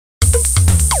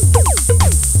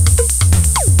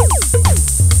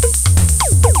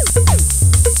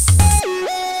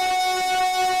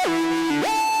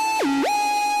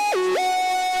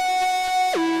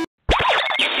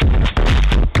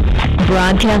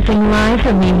Broadcasting live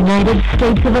from the United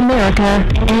States of America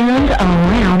and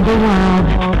around the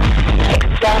world.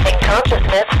 Expanding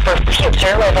consciousness for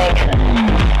future living.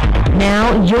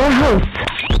 Now, your hosts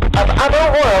of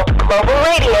Otherworld Global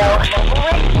Radio,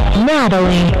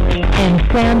 Natalie and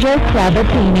Sandra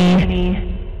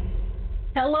Sabatini.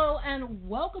 Hello and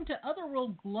welcome to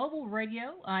Otherworld Global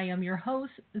Radio. I am your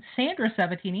host, Sandra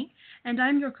Sabatini. And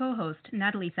I'm your co-host,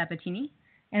 Natalie Sabatini.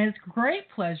 And it's a great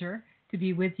pleasure to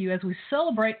be with you as we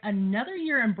celebrate another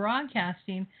year in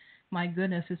broadcasting. My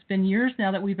goodness, it's been years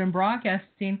now that we've been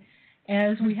broadcasting,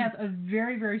 as we have a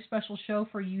very, very special show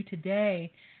for you today.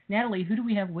 Natalie, who do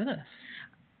we have with us?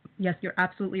 Yes, you're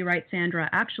absolutely right, Sandra.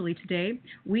 Actually, today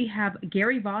we have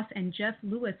Gary Voss and Jeff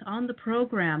Lewis on the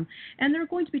program, and they're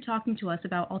going to be talking to us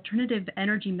about alternative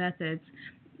energy methods,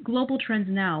 global trends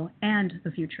now, and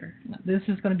the future. This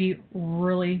is going to be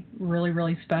really, really,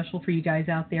 really special for you guys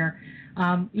out there.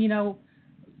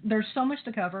 There's so much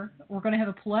to cover. We're going to have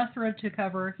a plethora to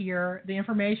cover here. The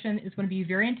information is going to be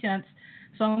very intense.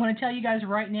 So I'm going to tell you guys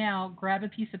right now, grab a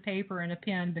piece of paper and a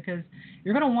pen, because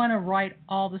you're going to want to write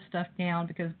all this stuff down,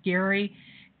 because Gary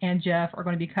and Jeff are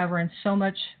going to be covering so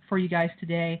much for you guys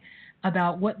today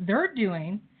about what they're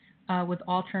doing with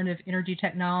alternative energy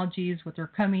technologies, what they're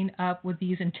coming up with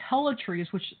these Intellitress,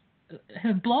 which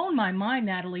have blown my mind,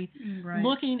 Natalie, right.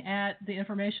 Looking at the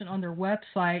information on their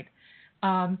website.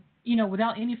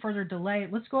 Without any further delay,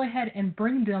 let's go ahead and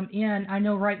bring them in. I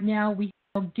know right now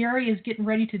Gary is getting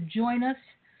ready to join us.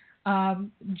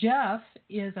 Jeff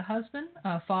is a husband,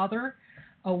 a father,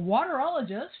 a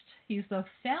waterologist. He's the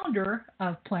founder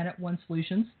of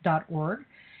PlanetOneSolutions.org,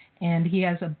 and he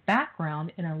has a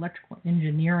background in electrical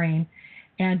engineering.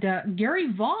 And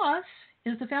Gary Voss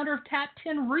is the founder of Tap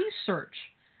 10 Research,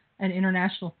 an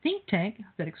international think tank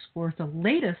that explores the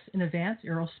latest in advanced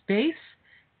aerospace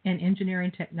and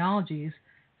engineering technologies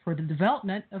for the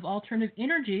development of alternative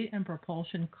energy and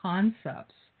propulsion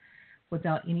concepts.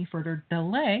 Without any further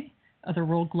delay,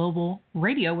 Otherworld Global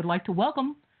Radio would like to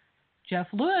welcome Jeff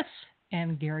Lewis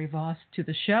and Gary Voss to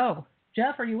the show.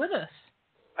 Jeff, are you with us?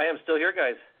 I am still here,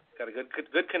 guys. Got a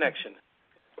good connection.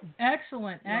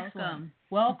 Excellent.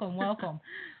 Welcome.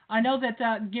 I know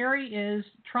that Gary is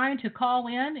trying to call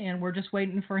in, and we're just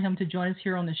waiting for him to join us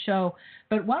here on the show.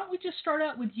 But why don't we just start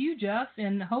out with you, Jeff,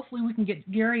 and hopefully we can get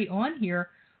Gary on here.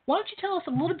 Why don't you tell us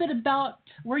a little bit about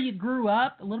where you grew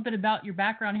up, a little bit about your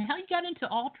background, and how you got into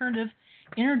alternative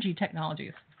energy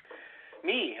technologies?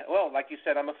 Me? Well, like you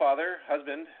said, I'm a father,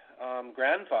 husband,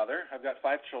 grandfather. I've got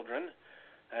 5 children,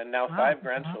 and now 5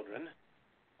 grandchildren.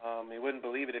 You wouldn't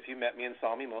believe it if you met me and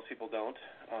saw me. Most people don't.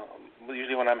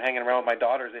 Usually when I'm hanging around with my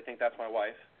daughters, they think that's my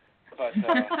wife. But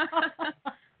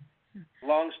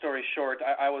long story short,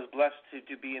 I was blessed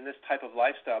to be in this type of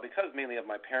lifestyle because mainly of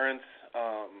my parents,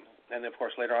 and of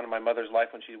course later on in my mother's life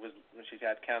when she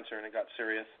had cancer and it got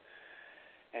serious,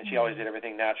 and she always did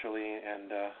everything naturally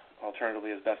and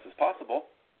alternatively as best as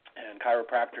possible. And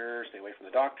chiropractors, stay away from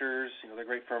the doctors. They're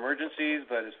great for emergencies,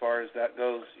 but as far as that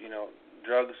goes,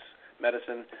 drugs,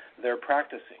 medicine, they're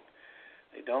practicing.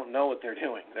 They don't know what they're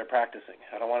doing. They're practicing.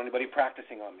 I don't want anybody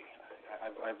practicing on me.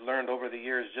 I've learned over the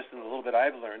years, just in the little bit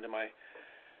I've learned in my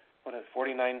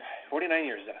 49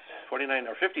 years, yes, 49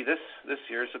 or 50 this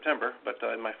year, September. But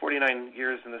in my 49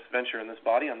 years in this venture, in this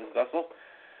body, on this vessel,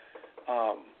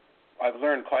 I've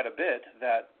learned quite a bit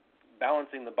that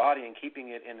balancing the body and keeping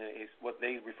it in what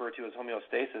they refer to as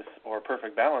homeostasis or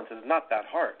perfect balance is not that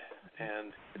hard.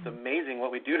 And it's amazing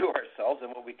what we do to ourselves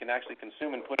and what we can actually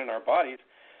consume and put in our bodies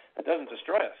that doesn't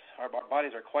destroy us. Our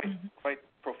bodies are quite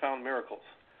profound miracles.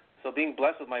 So being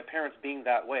blessed with my parents being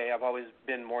that way, I've always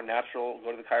been more natural,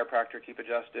 go to the chiropractor, keep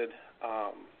adjusted,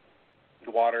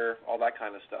 water, all that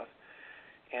kind of stuff.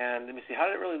 And let me see, how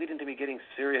did it really lead into me getting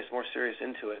more serious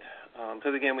into it?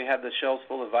 Because again, we had the shelves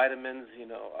full of vitamins.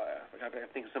 I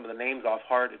think some of the names off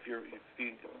heart. If you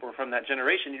were from that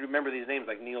generation, you remember these names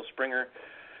like Neil Springer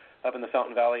up in the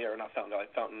Fountain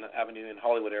Avenue in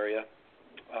Hollywood area.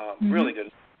 Really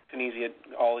good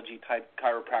kinesiology type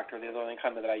chiropractor. The only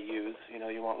kind that I use.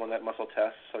 You want one that muscle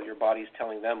tests, so your body's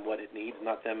telling them what it needs,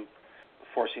 not them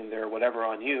forcing their whatever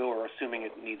on you or assuming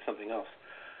it needs something else.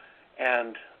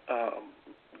 And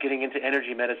getting into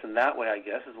energy medicine that way, I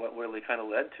guess, is what really kind of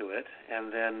led to it.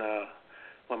 And then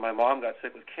when my mom got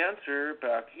sick with cancer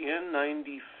back in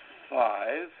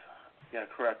 95, yeah,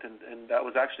 correct, and that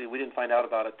was actually, we didn't find out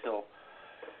about it till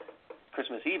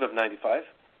Christmas Eve of 95.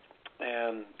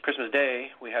 And Christmas Day,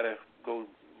 we had to go,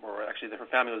 or actually her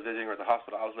family was visiting her at the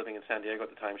hospital. I was living in San Diego at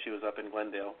the time. She was up in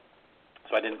Glendale.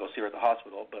 So I didn't go see her at the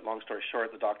hospital. But long story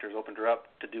short, the doctors opened her up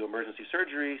to do emergency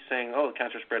surgery, saying, oh, the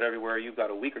cancer spread everywhere. You've got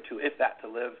a week or two, if that, to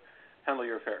live. handle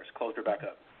your affairs, closed her back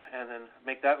up. And then,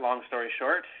 make that long story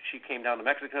short, she came down to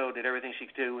Mexico, did everything she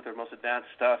could do with her most advanced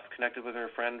stuff, connected with her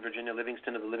friend Virginia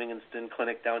Livingston of the Livingston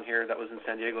Clinic down here that was in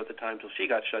San Diego at the time till she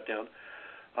got shut down,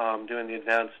 doing the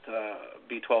advanced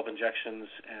B12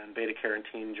 injections and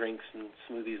beta-carotene drinks and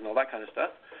smoothies and all that kind of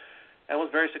stuff, and was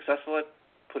very successful at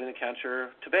putting the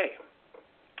cancer to bay.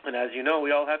 And as you know,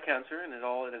 we all have cancer, and it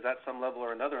is at some level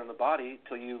or another in the body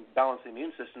till you balance the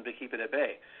immune system to keep it at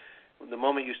bay. The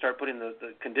moment you start putting the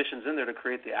conditions in there to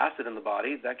create the acid in the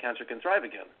body, that cancer can thrive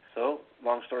again. So,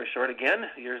 long story short, again,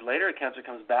 years later, cancer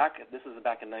comes back. This is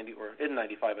back in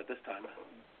 95 at this time.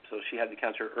 So she had the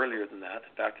cancer earlier than that,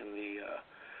 back in the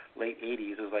late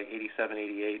 80s. It was like 87,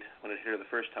 88 when it hit her the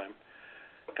first time.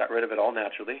 Got rid of it all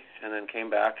naturally, and then came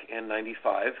back in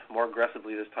 95, more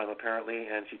aggressively this time apparently,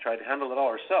 and she tried to handle it all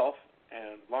herself.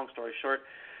 And long story short,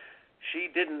 she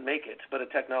didn't make it, but a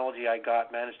technology I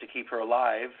got managed to keep her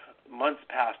alive months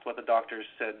past what the doctors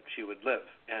said she would live.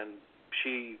 And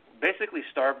she basically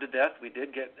starved to death. We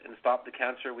did get and stop the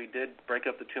cancer. We did break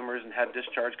up the tumors and had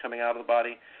discharge coming out of the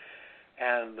body.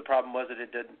 And the problem was that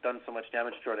it had done so much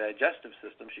damage to her digestive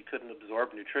system, she couldn't absorb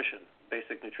nutrition,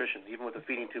 basic nutrition. Even with a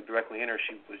feeding tube directly in her,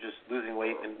 she was just losing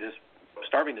weight and just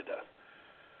starving to death.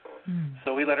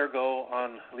 So we let her go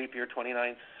on leap year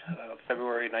 29th of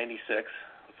February 96,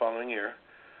 the following year,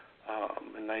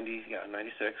 in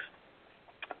 96.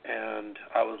 And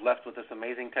I was left with this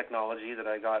amazing technology that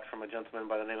I got from a gentleman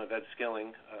by the name of Ed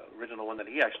Skilling, original one that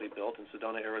he actually built in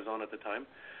Sedona, Arizona at the time.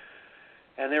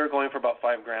 And they were going for about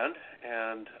 $5,000,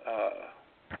 and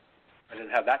I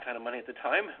didn't have that kind of money at the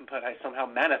time, but I somehow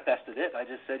manifested it. I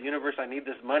just said, universe, I need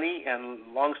this money,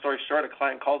 and long story short, a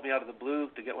client called me out of the blue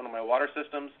to get one of my water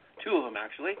systems, 2 of them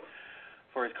actually,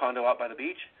 for his condo out by the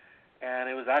beach, and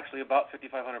it was actually about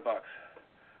 $5,500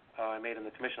 I made in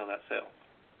the commission on that sale.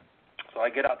 So I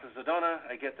get out to Sedona,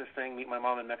 I get this thing, meet my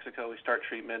mom in Mexico, we start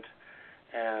treatment,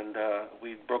 and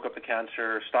we broke up the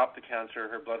cancer, stopped the cancer,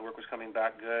 her blood work was coming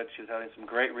back good, she was having some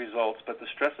great results, but the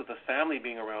stress of the family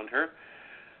being around her,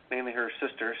 mainly her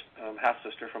sister,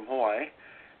 half-sister from Hawaii,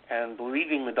 and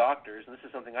believing the doctors, and this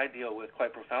is something I deal with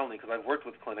quite profoundly because I've worked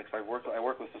with clinics, I work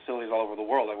with facilities all over the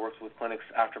world. I worked with clinics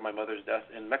after my mother's death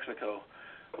in Mexico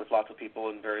with lots of people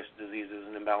in various diseases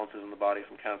and imbalances in the body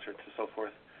from cancer to so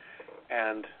forth.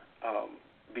 And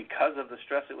because of the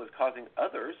stress it was causing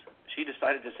others, she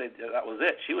decided to say that was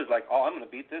it. She was like, oh, I'm going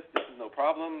to beat this. This is no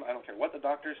problem. I don't care what the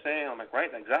doctors say. I'm like, right,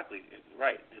 exactly.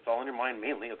 Right. It's all in your mind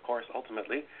mainly, of course,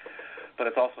 ultimately, but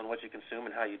it's also in what you consume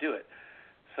and how you do it.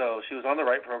 So she was on the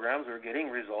right programs. We were getting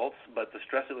results, but the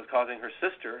stress it was causing her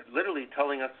sister, literally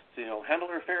telling us, handle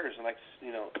her affairs. And like,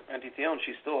 Auntie Theone,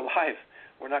 she's still alive.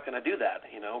 We're not going to do that.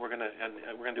 We're going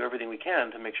to do everything we can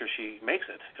to make sure she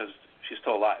makes it because she's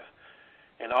still alive.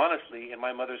 And honestly, in my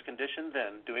mother's condition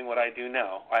then, doing what I do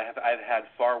now, I've had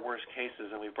far worse cases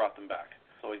and we brought them back.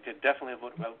 So we could definitely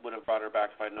would have brought her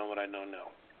back if I'd known what I know now.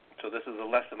 So this is a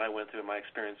lesson I went through in my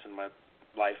experience in my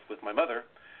life with my mother,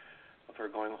 of her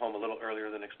going home a little earlier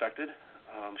than expected.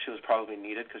 She was probably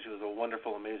needed because she was a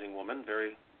wonderful, amazing woman,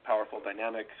 very powerful,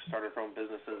 dynamic, started her own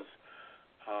businesses,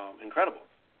 incredible.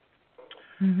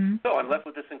 Mm-hmm. So I'm left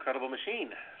with this incredible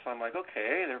machine. So I'm like,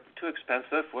 okay, they're too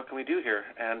expensive. What can we do here?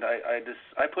 And I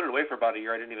put it away for about a year.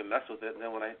 I didn't even mess with it. And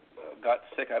then when I got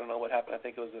sick, I don't know what happened. I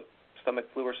think it was a stomach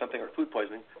flu or something, or food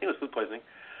poisoning. I think it was food poisoning.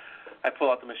 I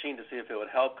pull out the machine to see if it would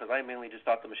help because I mainly just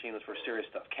thought the machine was for serious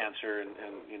stuff, cancer and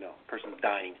person's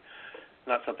dying,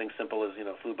 not something simple as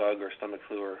flu bug or stomach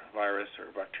flu or virus or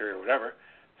bacteria or whatever.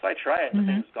 So I try it and the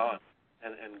thing's gone.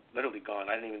 And literally gone.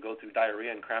 I didn't even go through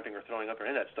diarrhea and cramping or throwing up or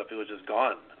any of that stuff. It was just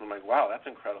gone. I'm like, wow, that's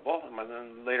incredible. And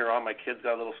then later on, my kids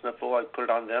got a little sniffle. I put it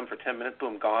on them for 10 minutes,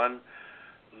 boom, gone.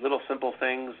 Little simple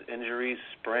things, injuries,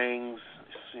 sprains,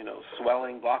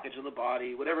 swelling, blockage in the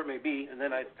body, whatever it may be. And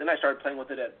then I started playing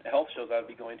with it at health shows I would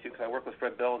be going to because I worked with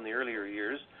Fred Bell in the earlier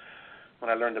years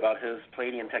when I learned about his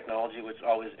Palladian technology, which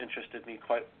always interested me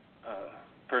quite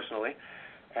personally.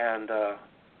 And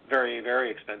very, very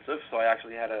expensive. So I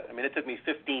actually had it took me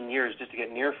 15 years just to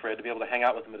get near Fred to be able to hang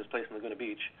out with him at his place in Laguna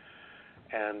Beach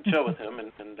and chill with him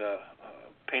and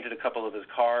painted a couple of his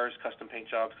cars, custom paint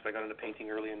jobs, because I got into painting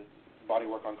early and body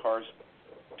work on cars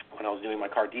when I was doing my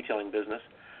car detailing business.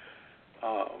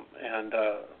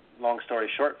 Long story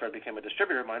short, Fred became a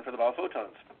distributor of mine for the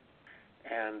BIOPHOTONs.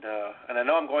 And I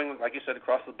know I'm going, like you said,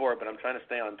 across the board, but I'm trying to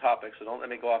stay on topic, so don't let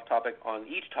me go off topic on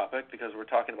each topic because we're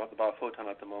talking about the BIOPHOTON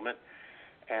at the moment.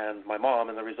 And my mom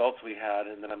and the results we had,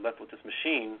 and then I'm left with this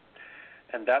machine,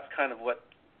 and that's kind of what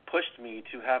pushed me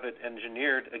to have it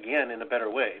engineered again in a better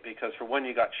way, because for one,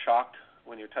 you got shocked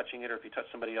when you're touching it, or if you touch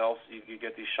somebody else, you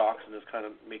get these shocks, and this kind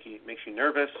of makes you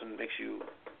nervous and makes you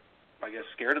I guess,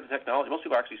 scared of the technology. Most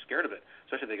people are actually scared of it,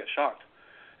 especially if they get shocked.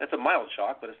 It's a mild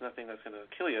shock, but it's nothing that's going to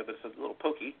kill you, but it's a little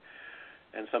pokey.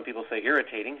 And some people say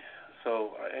irritating.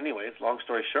 So anyways, long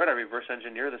story short, I reverse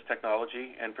engineered this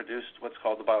technology and produced what's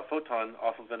called the BIOPHOTON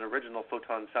off of an original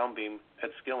photon sound beam Ed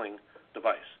Skilling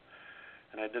device.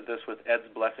 And I did this with Ed's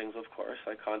blessings, of course.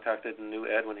 I contacted and knew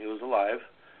Ed when he was alive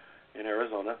in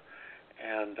Arizona.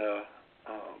 And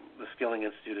the Skilling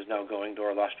Institute is now going.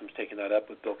 Dora Lostrom's taking that up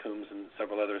with Bill Coombs and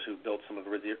several others who built some of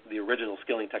the original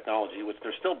Skilling technology, which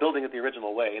they're still building it the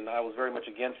original way. And I was very much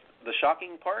against the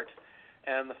shocking part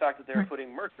and the fact that they were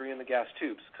putting mercury in the gas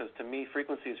tubes, because to me,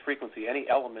 frequency is frequency. Any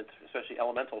element, especially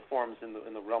elemental forms in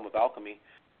the realm of alchemy,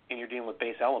 and you're dealing with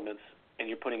base elements and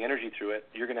you're putting energy through it,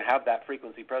 you're going to have that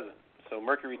frequency present. So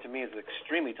mercury to me is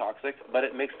extremely toxic, but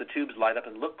it makes the tubes light up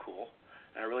and look cool.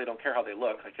 And I really don't care how they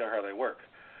look. I care how they work.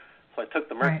 So I took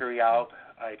the mercury out.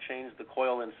 I changed the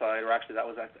coil inside, or actually that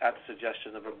was at the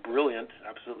suggestion of a brilliant,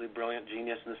 absolutely brilliant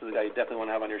genius, and this is a guy you definitely want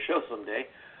to have on your show someday,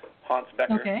 Hans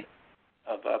Becker. Okay.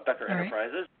 Of Becker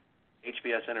Enterprises,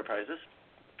 HBS Enterprises,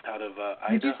 out of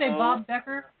Idaho. Did you say Bob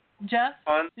Becker, Jeff?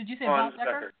 Did you say Hans Bob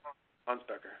Becker? Hans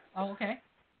Becker. Oh, okay.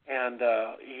 And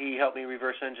he helped me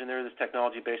reverse engineer this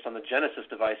technology based on the Genesis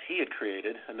device he had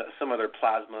created and some other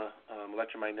plasma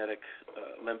electromagnetic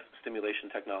lymph stimulation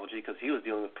technology, because he was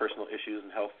dealing with personal issues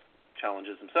and health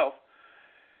challenges himself,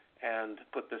 and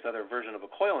put this other version of a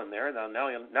coil in there.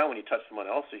 Now when you touch someone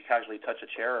else, or you casually touch a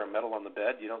chair or a metal on the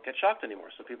bed, you don't get shocked anymore.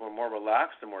 So people are more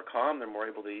relaxed, they're more calm, they're more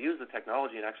able to use the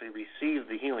technology and actually receive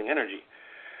the healing energy.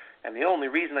 And the only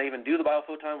reason I even do the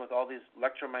BIOPHOTON with all these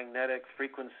electromagnetic,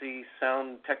 frequency,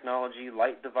 sound technology,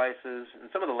 light devices, and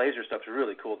some of the laser stuff is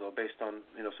really cool, though, based on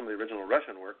some of the original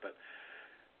Russian work. But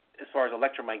as far as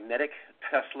electromagnetic,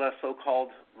 Tesla, so-called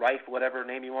RIFE, whatever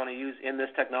name you want to use in this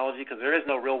technology, because there is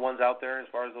no real ones out there as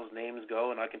far as those names go,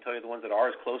 and I can tell you the ones that are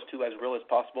as close to as real as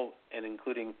possible, and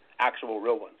including actual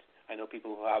real ones. I know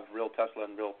people who have real Tesla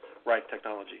and real RIFE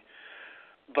technology.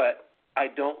 But I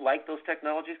don't like those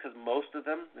technologies because most of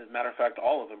them, as a matter of fact,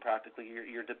 all of them practically,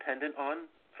 you're dependent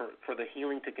on for the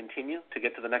healing to continue, to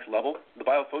get to the next level. The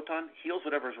BIOPHOTON heals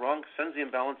whatever is wrong, sends the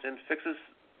imbalance in, fixes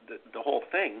the whole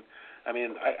thing. I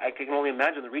mean, I can only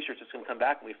imagine the research that's going to come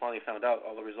back when we finally found out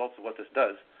all the results of what this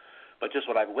does. But just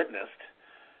what I've witnessed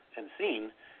and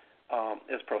seen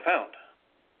is profound.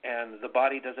 And the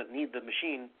body doesn't need the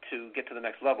machine to get to the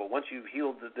next level. Once you've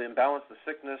healed the imbalance, the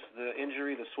sickness, the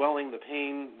injury, the swelling, the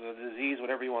pain, the disease,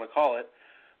 whatever you want to call it,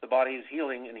 the body is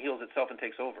healing and heals itself and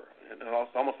takes over. And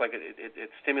it's almost like it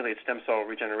stimulates stem cell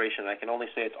regeneration. I can only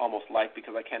say it's almost like,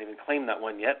 because I can't even claim that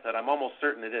one yet, but I'm almost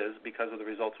certain it is because of the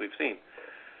results we've seen,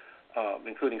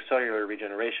 including cellular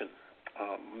regeneration.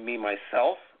 Me,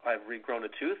 myself, I've regrown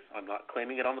a tooth. I'm not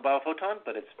claiming it on the BIOPHOTON,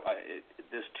 but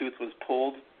this tooth was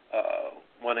pulled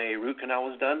when a root canal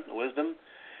was done, wisdom,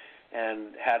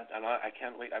 and I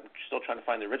can't wait. I'm still trying to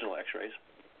find the original X-rays,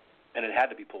 and it had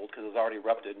to be pulled because it was already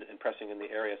erupted and pressing in the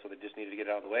area, so they just needed to get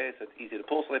it out of the way. It's easy to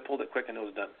pull, so they pulled it quick, and it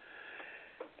was done.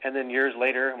 And then years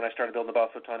later, when I started building the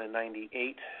BIOPHOTON in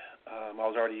 '98, I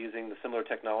was already using the similar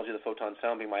technology, the photon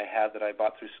sound beam I had that I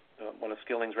bought through one of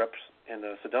Skilling's reps in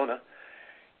Sedona,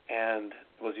 and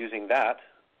was using that,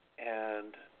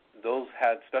 and those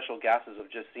had special gases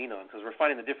of just xenon, because we're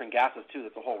finding the different gases, too.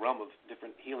 That's a whole realm of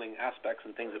different healing aspects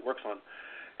and things it works on.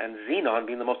 And xenon,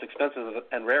 being the most expensive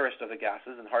and rarest of the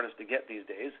gases and hardest to get these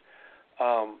days,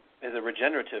 is a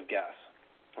regenerative gas.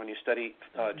 When you study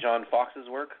John Fox's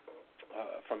work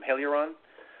from Heliuron,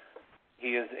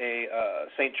 he is a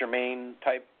Saint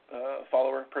Germain-type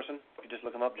follower person. You just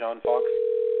look him up, John Fox.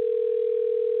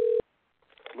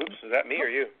 Whoops, is that me or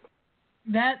you?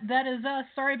 That is us.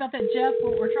 Sorry about that, Jeff.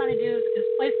 What we're trying to do is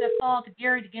place that call to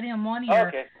Gary to get him on here.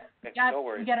 Okay. No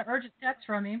worries. We got an urgent text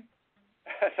from him.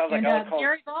 Sounds and, like I was calling.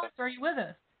 Gary Voss, are you with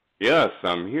us? Yes,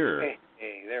 I'm here.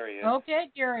 Hey, there he is. Okay,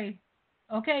 Gary.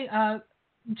 Okay,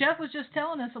 Jeff was just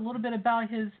telling us a little bit about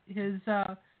his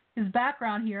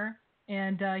background here,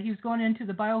 and he was going into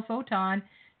the BIOPHOTON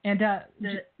and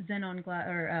the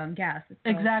xenon gas.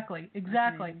 Exactly.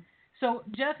 Okay. So,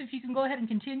 Jeff, if you can go ahead and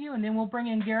continue, and then we'll bring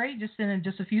in Gary in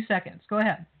just a few seconds. Go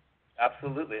ahead.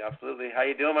 Absolutely. How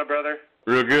you doing, my brother?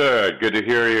 Real good. Good to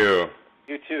hear you.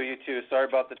 You too. Sorry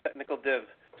about the technical div.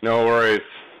 No worries.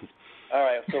 All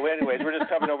right. So, anyways, we're just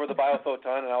covering over the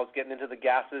BIOPHOTON, and I was getting into the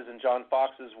gases and John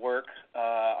Fox's work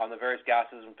on the various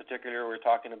gases. In particular, we're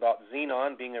talking about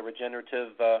xenon being a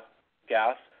regenerative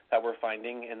gas that we're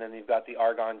finding, and then you've got the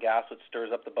argon gas, which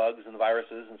stirs up the bugs and the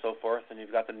viruses and so forth, and you've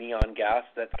got the neon gas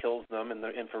that kills them in the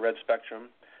infrared spectrum.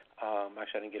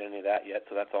 Actually, I didn't get any of that yet,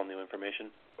 so that's all new information.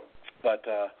 But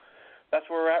that's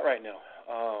where we're at right now.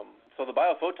 So So the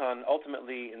BIOPHOTON,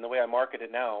 ultimately, in the way I market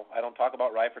it now, I don't talk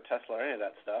about RIFE or Tesla or any of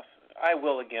that stuff. I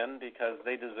will again because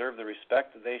they deserve the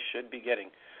respect that they should be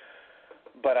getting.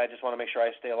 But I just want to make sure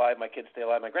I stay alive, my kids stay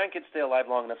alive, my grandkids stay alive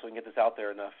long enough so we can get this out there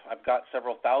enough. I've got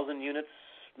several thousand units,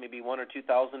 maybe 1,000 or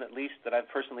 2,000 at least, that I've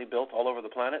personally built all over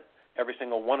the planet, every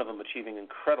single one of them achieving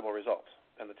incredible results.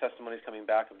 And the testimonies coming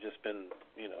back have just been,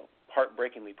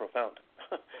 heartbreakingly profound.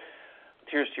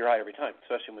 Tears to your eye every time,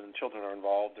 especially when children are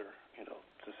involved or,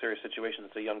 it's a serious situation.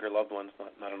 It's a younger loved one, it's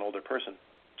not an older person.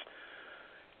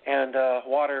 And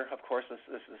water, of course, this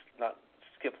is not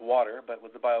skip water, but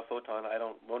with the BIOPHOTON, I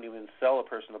won't even sell a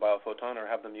person a BIOPHOTON or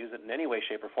have them use it in any way,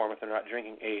 shape, or form if they're not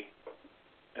drinking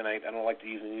and I don't like to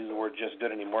use the word just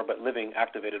good anymore, but living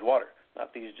activated water.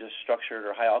 Not these just structured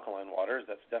or high alkaline waters.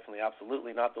 That's definitely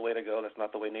absolutely not the way to go. That's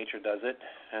not the way nature does it.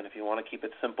 And if you want to keep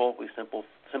it simple, we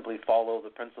simply follow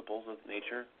the principles of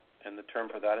nature, and the term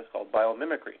for that is called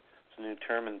biomimicry. It's a new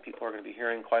term, and people are going to be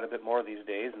hearing quite a bit more these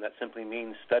days, and that simply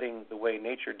means studying the way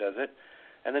nature does it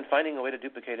and then finding a way to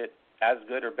duplicate it as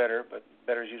good or better, but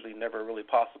better is usually never really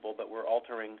possible, but we're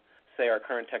altering, say, our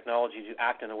current technology to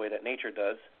act in a way that nature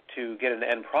does to get an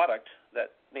end product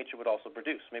that nature would also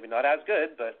produce. Maybe not as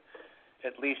good, but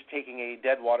at least taking a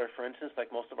dead water, for instance,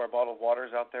 like most of our bottled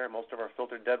waters out there, most of our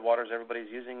filtered dead waters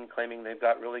everybody's using, claiming they've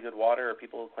got really good water, or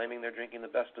people claiming they're drinking the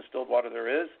best distilled water there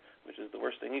is, which is the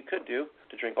worst thing you could do,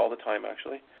 to drink all the time,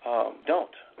 actually.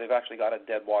 Don't. They've actually got a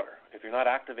dead water. If you're not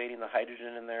activating the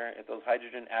hydrogen in there, if those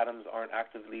hydrogen atoms aren't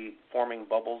actively forming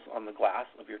bubbles on the glass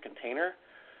of your container,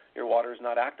 your water is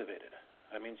not activated.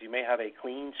 That means you may have a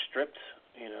clean, stripped,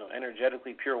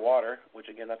 energetically pure water, which,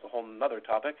 again, that's a whole other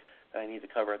topic that I need to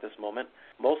cover at this moment.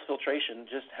 Most filtration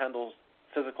just handles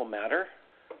physical matter.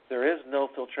 There is no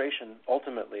filtration,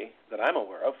 ultimately, that I'm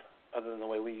aware of, other than the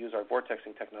way we use our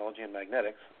vortexing technology and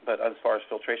magnetics. But as far as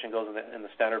filtration goes in the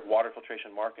standard water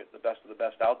filtration market, the best of the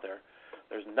best out there,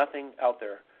 there's nothing out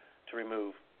there to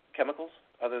remove chemicals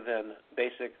other than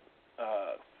basic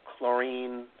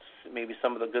chlorine. Maybe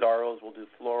some of the good ROs will do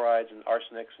fluorides and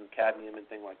arsenics and cadmium and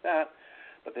things like that,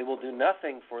 but they will do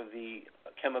nothing for the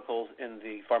chemicals in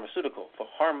the pharmaceutical, for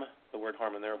harm, the word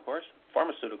harm in there, of course,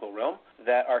 pharmaceutical realm,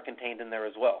 that are contained in there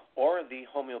as well, or the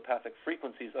homeopathic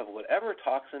frequencies of whatever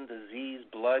toxin, disease,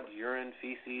 blood, urine,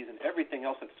 feces, and everything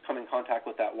else that's come in contact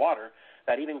with that water,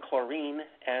 that even chlorine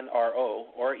and RO,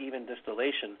 or even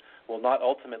distillation, will not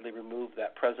ultimately remove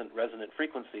that present resonant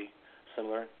frequency,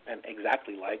 similar and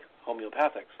exactly like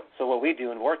homeopathics. So what we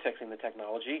do in vortexing the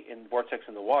technology, in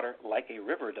vortexing the water, like a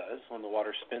river does, when the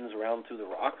water spins around through the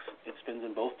rocks, it spins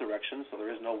in both directions, so there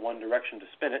is no one direction to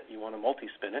spin it. You want to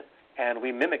multi-spin it. And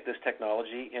we mimic this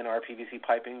technology in our PVC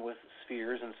piping with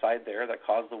spheres inside there that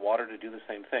cause the water to do the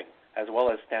same thing, as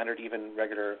well as standard, even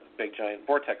regular, big, giant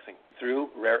vortexing through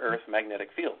rare earth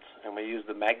magnetic fields. And we use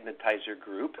the magnetizer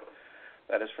group.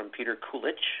 That is from Peter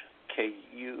Kulich,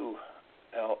 Kulich,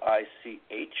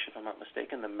 if I'm not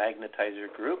mistaken, the Magnetizer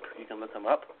Group. You can look them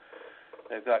up.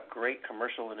 They've got great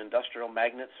commercial and industrial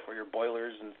magnets for your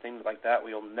boilers and things like that.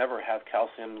 We'll never have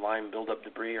calcium, lime, buildup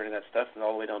debris or any of that stuff, and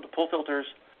all the way down to pull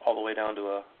filters, all the way down to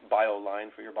a bio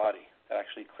line for your body that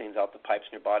actually cleans out the pipes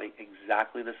in your body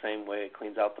exactly the same way it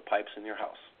cleans out the pipes in your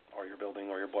house or your building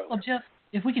or your boiler. Well, Jeff,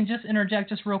 if we can just interject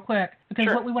just real quick, because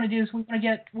Sure. What we want to do is we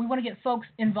want to get folks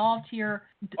involved here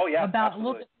about absolutely. a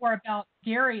little bit more about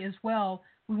Gary as well.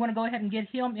 We want to go ahead and get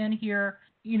him in here.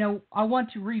 I want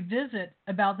to revisit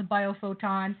about the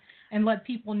BIOPHOTON and let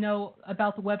people know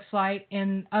about the website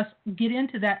and us get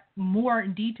into that more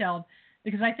in detail,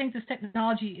 because I think this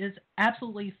technology is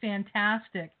absolutely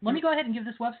fantastic. Let me go ahead and give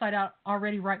this website out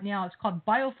already right now. It's called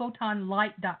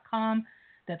biophotonlight.com.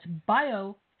 That's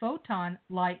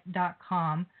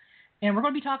biophotonlight.com. And we're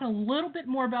going to be talking a little bit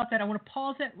more about that. I want to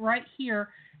pause it right here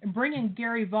and bring in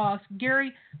Gary Voss.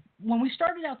 Gary, when we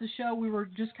started out the show, we were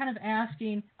just kind of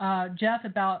asking Jeff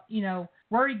about,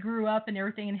 where he grew up and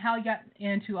everything and how he got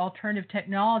into alternative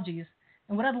technologies.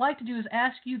 And what I'd like to do is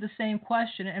ask you the same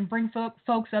question and bring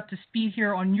folks up to speed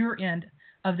here on your end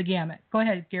of the gamut. Go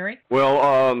ahead, Gary.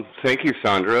 Well, thank you,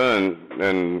 Sandra,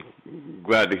 and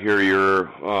glad to hear you're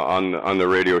on the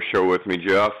radio show with me,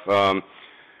 Jeff.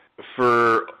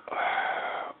 For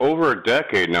over a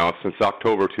decade now, since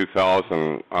October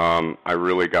 2000, I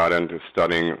really got into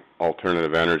studying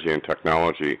alternative energy and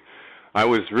technology. I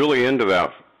was really into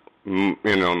that,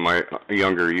 my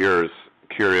younger years,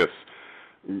 curious,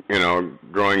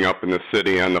 growing up in the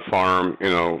city and the farm,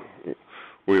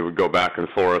 we would go back and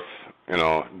forth,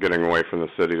 getting away from the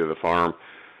city to the farm.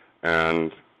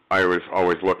 And I was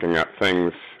always looking at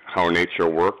things, how nature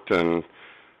worked, and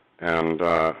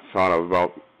thought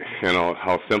about,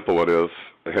 how simple it is.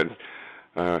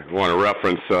 I want to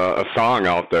reference a song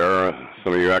out there.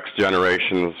 Some of you X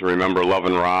generations remember Love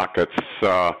and Rockets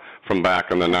from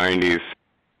back in the 90s.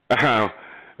 And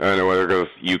where it goes,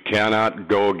 you cannot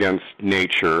go against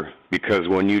nature, because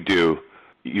when you do,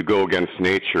 you go against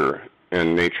nature,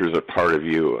 and nature's a part of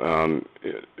you.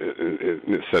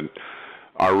 It said,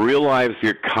 our real lives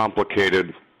get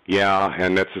complicated, yeah,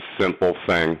 and that's a simple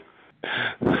thing.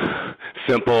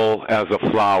 Simple as a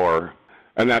flower,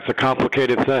 and that's a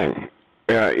complicated thing.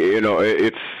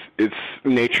 It's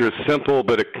nature is simple,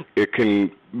 but it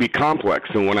can be complex.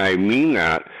 And when I mean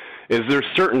that, is there's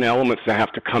certain elements that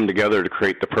have to come together to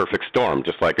create the perfect storm,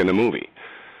 just like in the movie.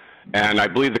 And I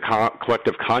believe the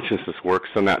collective consciousness works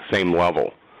on that same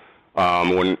level.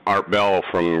 When Art Bell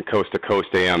from Coast to Coast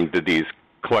AM did these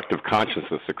collective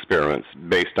consciousness experiments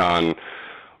based on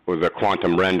the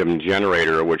quantum random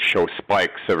generator, which show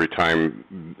spikes every time,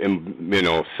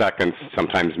 seconds,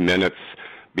 sometimes minutes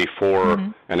before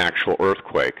an actual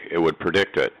earthquake, it would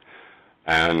predict it.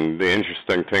 And the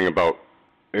interesting thing about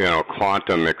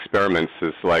quantum experiments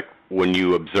is, like, when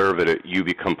you observe it, you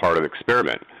become part of the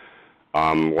experiment.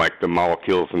 Like the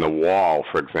molecules in the wall,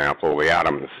 for example, the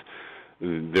atoms,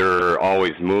 they're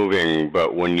always moving,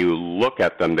 but when you look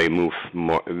at them, they move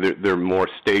more, they're more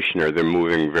stationary, they're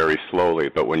moving very slowly,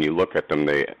 but when you look at them,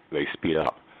 they speed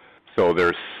up. So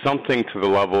there's something to the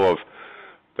level of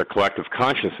the collective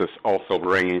consciousness also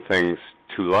bringing things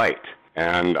to light.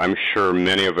 And I'm sure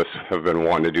many of us have been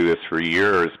wanting to do this for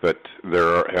years, but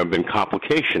there have been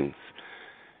complications.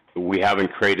 We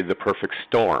haven't created the perfect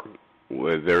storm.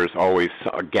 There's always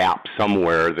a gap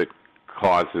somewhere that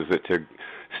causes it to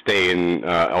stay in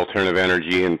alternative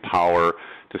energy and power,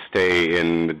 to stay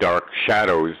in the dark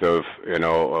shadows of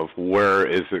where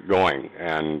is it going.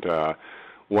 And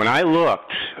when I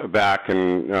looked back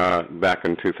in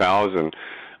 2000,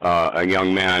 a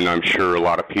young man, I'm sure a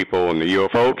lot of people in the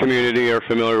UFO community are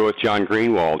familiar with, John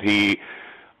Greenwald. He's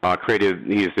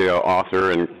the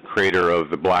author and creator of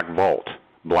the Black Vault,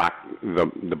 the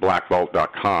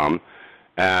blackvault.com,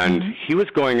 and he was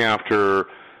going after,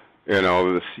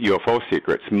 this UFO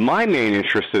secrets. My main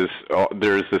interest is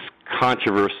there's this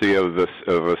controversy of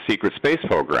a secret space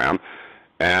program,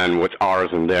 and what's ours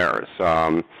and theirs.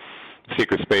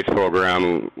 Secret space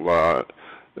program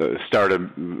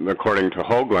started, according to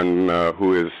Hoagland,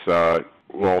 who is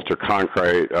Walter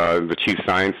Cronkite, the chief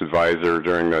science advisor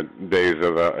during the days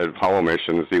of Apollo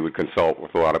missions. He would consult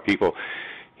with a lot of people.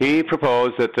 He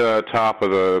proposed at the top of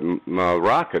the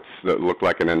rockets that looked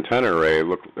like an antenna array, it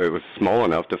was small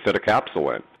enough to fit a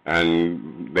capsule in.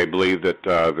 And they believe that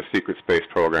the secret space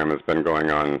program has been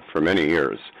going on for many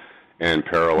years, and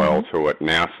parallel to what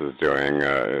NASA is doing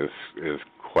is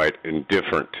quite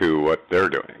indifferent to what they're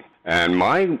doing. And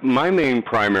my main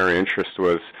primary interest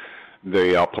was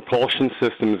the propulsion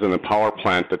systems and the power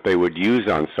plant that they would use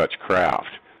on such craft.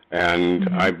 And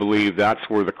I believe that's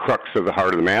where the crux of the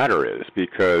heart of the matter is,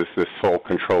 because this whole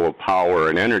control of power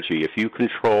and energy, if you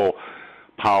control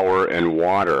power and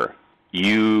water,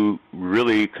 you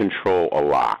really control a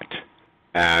lot.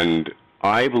 And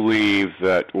I believe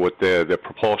that with the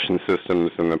propulsion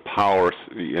systems and the power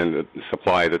and the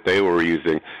supply that they were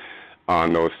using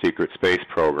on those secret space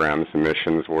programs and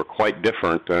missions were quite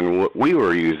different than what we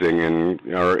were using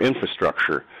in our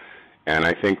infrastructure. And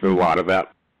I think that a lot of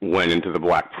that went into the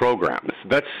black programs.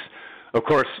 That's, of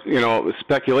course,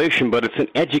 speculation, but it's an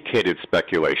educated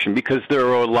speculation, because there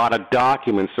are a lot of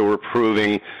documents that were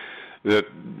proving that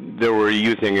they were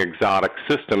using exotic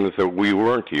systems that we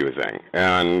weren't using.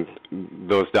 And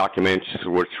those documents,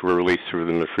 which were released through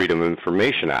the Freedom of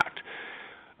Information Act,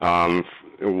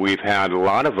 we've had a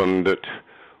lot of them that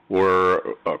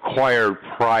were acquired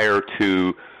prior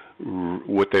to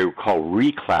what they would call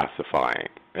reclassifying.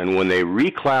 And when they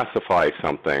reclassify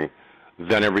something,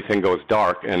 then everything goes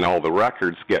dark, and all the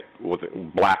records get with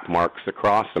black marks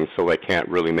across them, so they can't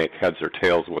really make heads or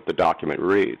tails what the document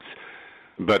reads.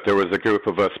 But there was a group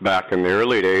of us back in the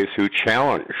early days who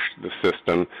challenged the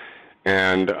system,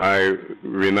 and I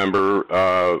remember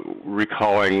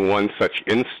recalling one such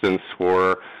instance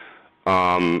where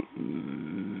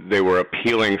they were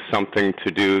appealing something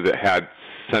to do that had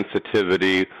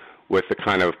sensitivity with the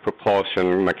kind of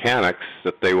propulsion mechanics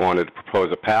that they wanted to propose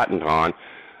a patent on,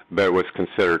 but it was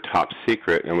considered top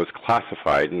secret and was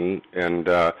classified, and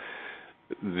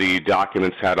the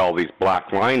documents had all these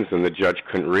black lines, and the judge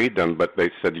couldn't read them, but they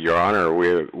said, Your Honor,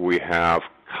 we have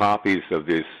copies of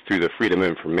these through the Freedom of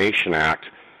Information Act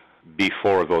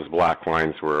before those black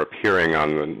lines were appearing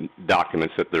on the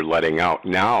documents that they're letting out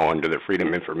now under the Freedom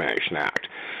of Information Act.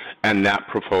 And that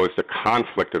proposed a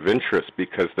conflict of interest,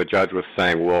 because the judge was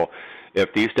saying, well,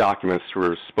 if these documents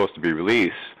were supposed to be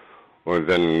released, well,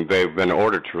 then they've been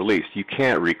ordered to release. You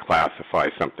can't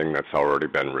reclassify something that's already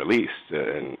been released,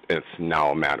 and it's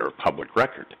now a matter of public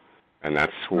record. And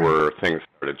that's where things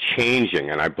started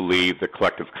changing, and I believe the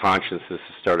collective consciousness is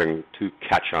starting to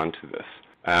catch on to this.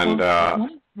 And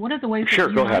one of the ways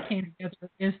that you and I came together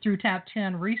is through Tap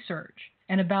 10 research,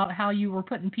 and about how you were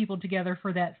putting people together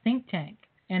for that think tank,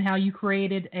 and how you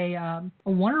created a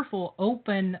wonderful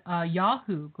open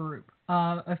Yahoo group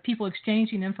of people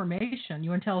exchanging information. You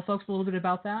want to tell folks a little bit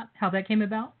about that, how that came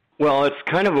about? Well, it's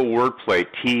kind of a wordplay,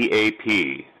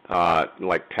 TAP,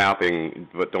 like tapping,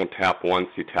 but don't tap once,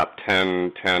 you tap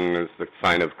 10. 10 is the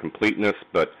sign of completeness,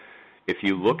 but if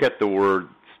you look at the word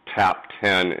tap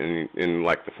 10 in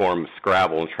like the form of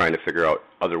Scrabble and trying to figure out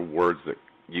other words that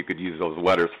you could use those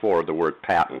letters for, the word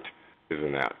patent is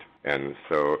in that. And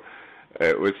so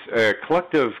it was a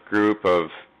collective group of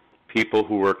people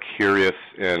who were curious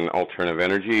in alternative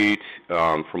energy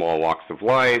from all walks of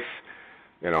life,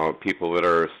 people that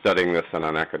are studying this on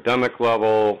an academic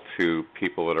level, to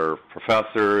people that are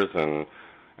professors and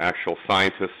actual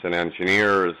scientists and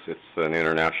engineers. It's an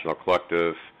international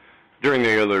collective. During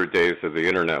the earlier days of the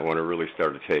Internet, when it really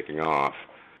started taking off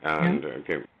and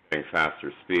getting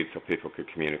faster speed so people could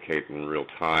communicate in real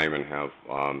time and have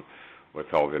what's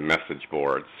called the message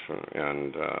boards,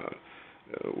 and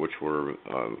which were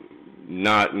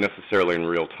not necessarily in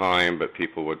real time, but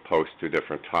people would post to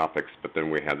different topics. But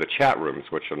then we had the chat rooms,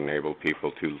 which enabled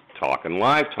people to talk in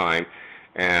live time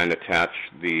and attach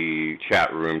the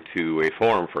chat room to a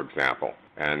forum, for example.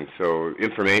 And so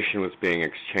information was being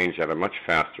exchanged at a much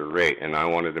faster rate, and I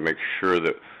wanted to make sure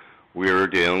that we were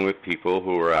dealing with people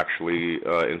who were actually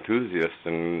enthusiasts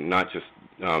and not just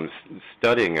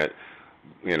studying it,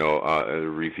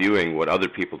 reviewing what other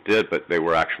people did, but they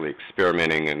were actually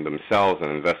experimenting in themselves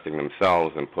and investing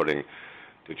themselves and putting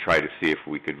to try to see if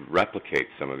we could replicate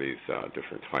some of these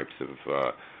different types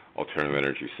of alternative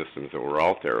energy systems that were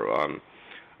out there.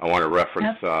 I want to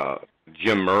reference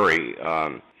Jim Murray.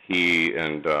 He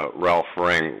and Ralph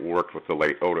Ring worked with the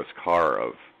late Otis Carr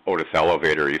of Otis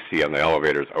Elevator. You see on the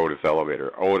elevators, Otis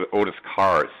Elevator. Otis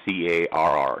Carr,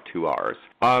 C-A-R-R, 2 R's.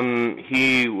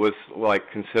 He was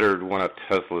considered one of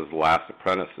Tesla's last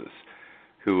apprentices,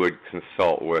 who would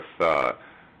consult with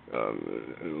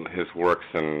his works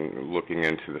and looking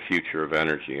into the future of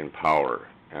energy and power.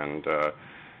 And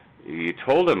he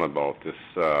told him about this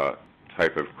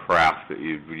type of craft that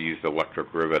you would use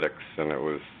electrogravitics, and it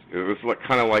was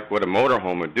kind of like what a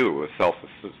motorhome would do. It was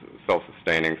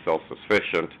self-sustaining,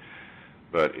 self-sufficient,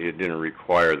 but it didn't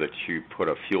require that you put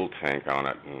a fuel tank on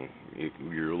it, and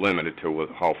you're limited to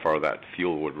how far that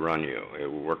fuel would run you. It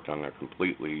worked on a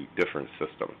completely different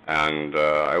system. And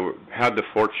I had the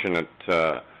fortunate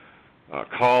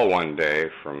call one day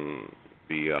from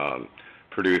the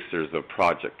producers of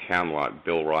Project Camelot,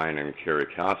 Bill Ryan and Carrie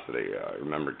Cassidy. I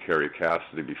remembered Carrie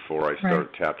Cassidy before I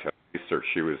started Tap 10 research.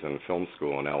 She was in film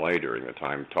school in L.A. during the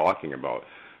time, talking about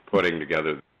putting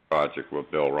together the project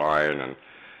with Bill Ryan,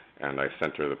 and I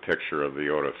sent her the picture of the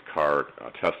Otis Carr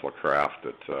Tesla craft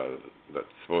that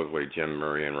supposedly Jim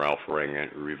Murray and Ralph Ring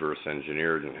reverse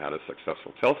engineered and had a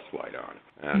successful test flight on.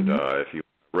 And if you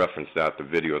reference that, the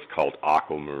video is called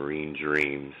Aquamarine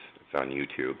Dreams. On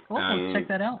YouTube. Let's check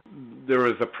that out. There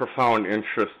was a profound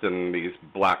interest in these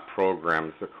black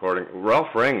programs.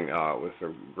 Ralph Ring was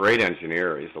a great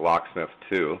engineer. He's a locksmith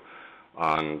too,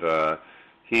 and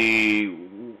he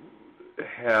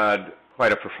had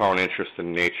quite a profound interest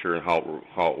in nature and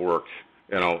how it works.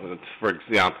 For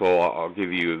example, I'll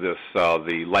give you this: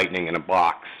 the lightning in a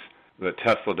box. That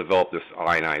Tesla developed this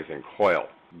ionizing coil.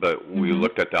 But we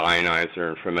looked at the ionizer,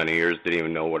 and for many years didn't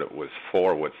even know what it was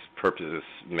for, what purpose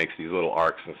it makes these little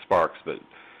arcs and sparks, but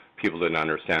people didn't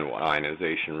understand what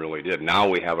ionization really did. Now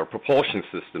we have a propulsion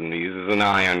system that uses an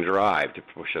ion drive to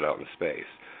push it out in space.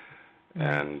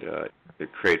 And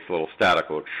it creates a little static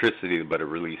electricity, but it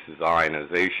releases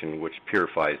ionization, which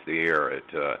purifies the air. It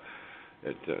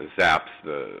zaps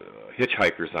the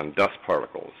hitchhikers on dust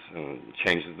particles and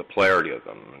changes the polarity of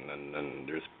them. And then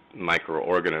there's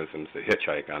microorganisms that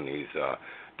hitchhike on these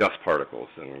dust particles,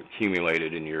 and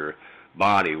accumulated in your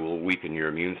body will weaken your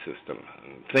immune system.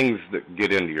 And things that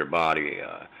get into your body,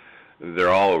 they're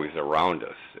always around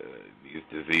us. These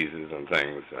diseases and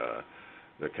things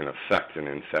that can affect and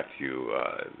infect you,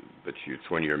 but it's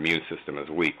when your immune system is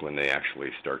weak when they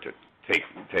actually start to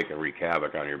take and wreak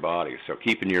havoc on your body. So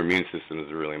keeping your immune system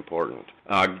is really important.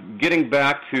 Getting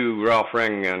back to Ralph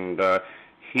Ring, and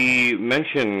he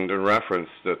mentioned and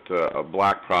referenced that a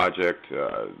black project,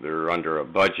 they're under a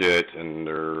budget and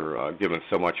they're given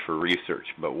so much for research,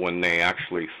 but when they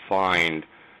actually find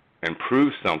and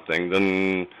prove something,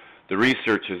 then the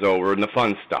research is over and the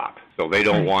funds stop. So they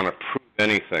don't want to prove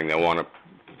anything. They want to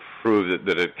prove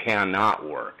that it cannot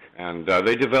work. And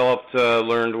they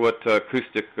learned what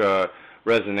acoustic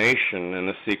resonation and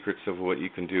the secrets of what you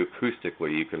can do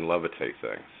acoustically. You can levitate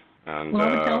things. And, well, I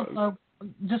would tell folks,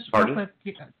 just real quick,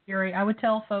 Gary, I would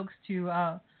tell folks to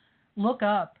look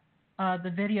up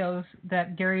the videos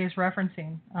that Gary is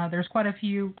referencing. There's quite a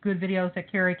few good videos that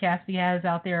Carrie Cassidy has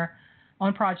out there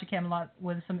on Project Camelot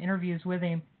with some interviews with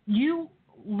him. You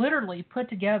literally put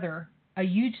together a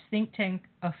huge think tank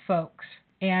of folks,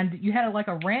 and you had like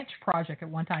a ranch project at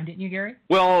one time, didn't you, Gary?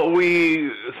 Well,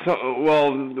 we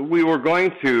were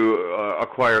going to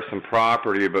acquire some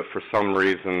property, but for some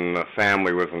reason the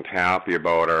family wasn't happy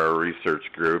about our research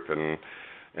group,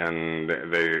 and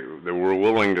they were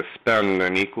willing to spend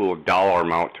an equal dollar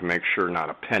amount to make sure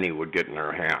not a penny would get in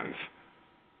our hands.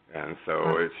 And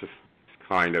so it's just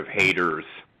kind of haters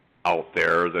out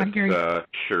there that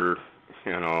sure,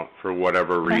 for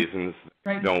whatever reasons,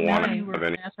 don't want to have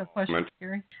any question,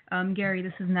 Gary. Gary,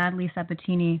 this is Natalie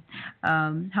Sabatini.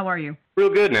 How are you? Real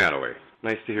good, Natalie.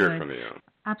 Nice to hear from you.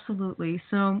 Absolutely.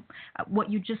 So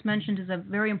what you just mentioned is a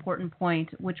very important point,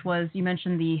 which was you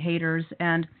mentioned the haters,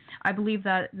 and I believe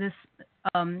that this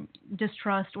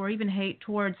distrust or even hate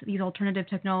towards these alternative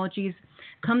technologies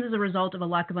comes as a result of a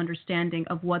lack of understanding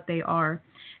of what they are.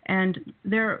 And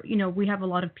we have a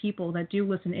lot of people that do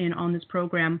listen in on this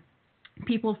program,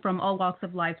 people from all walks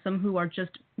of life, some who are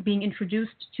just being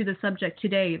introduced to the subject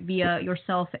today via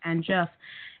yourself and Jeff,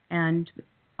 and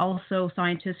also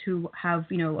scientists who have,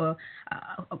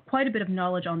 quite a bit of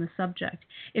knowledge on the subject.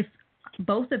 If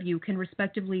both of you can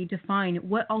respectively define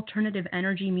what alternative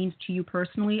energy means to you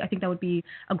personally, I think that would be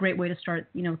a great way to start,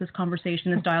 this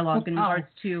conversation, this dialogue in regards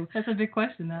to... That's a big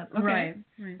question, that. Okay.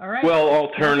 Right. All right. Well,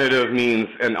 alternative means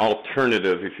an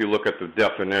alternative. If you look at the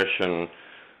definition,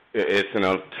 it's an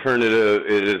alternative.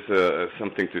 It is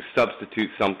something to substitute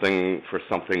something for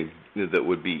something that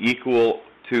would be equal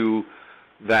to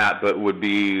that, but would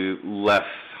be less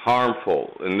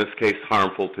harmful. In this case,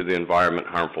 harmful to the environment,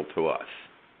 harmful to us,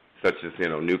 such as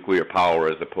nuclear power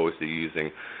as opposed to using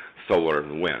solar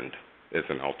and wind is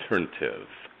an alternative.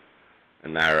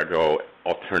 And there I go,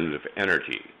 alternative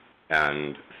energy,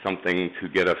 and something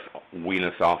to wean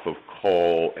us off of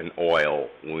coal and oil.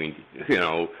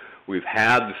 We've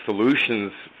had the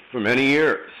solutions for many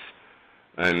years,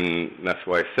 and that's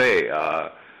why I say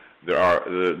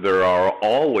there are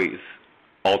always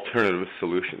alternative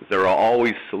solutions. There are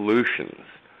always solutions.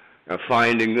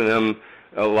 Finding them,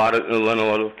 in a lot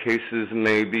of cases,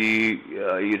 maybe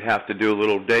you'd have to do a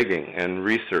little digging and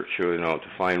research, to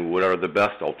find what are the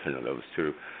best alternatives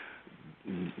to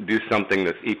do something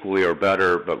that's equally or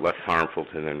better, but less harmful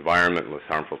to the environment, less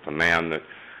harmful to man. That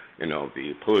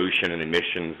the pollution and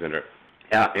emissions that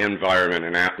our environment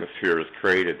and atmosphere has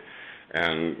created.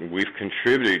 And we've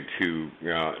contributed to,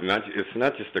 it's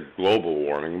not just a global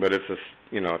warming, but it's a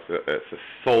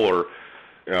solar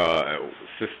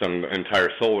system, the entire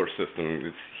solar system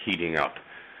is heating up.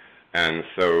 And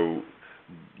so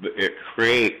it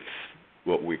creates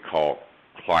what we call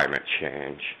climate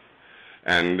change.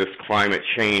 And this climate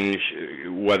change,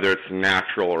 whether it's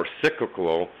natural or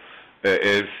cyclical,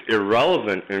 is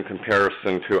irrelevant in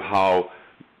comparison to how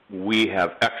we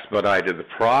have expedited the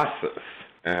process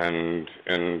and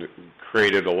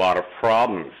created a lot of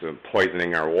problems,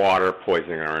 poisoning our water,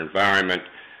 poisoning our environment,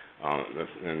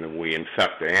 and we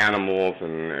infect the animals,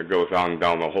 and it goes on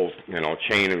down the whole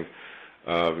chain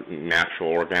of natural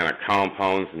organic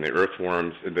compounds and the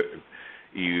earthworms.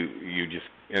 You just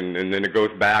and then it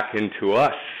goes back into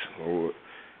us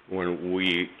when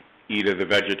we eat of the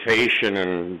vegetation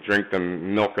and drink the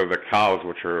milk of the cows,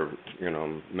 which are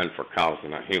meant for cows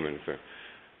and not humans.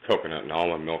 Coconut and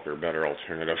almond milk are better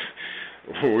alternatives.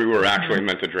 We were actually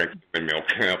meant to drink human milk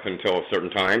up until a certain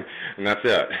time, and that's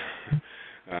it.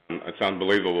 It's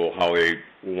unbelievable how they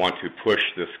want to push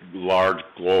this large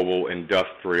global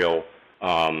industrial,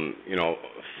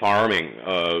 farming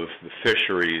of the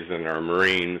fisheries and our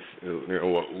marines.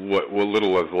 What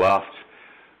little is left,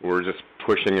 we're just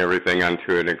pushing everything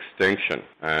onto an extinction.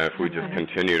 If we just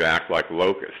continue to act like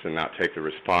locusts and not take the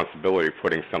responsibility of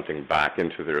putting something back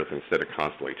into the earth instead of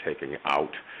constantly taking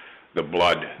out the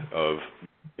blood of,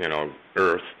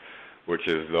 earth, which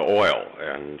is the oil,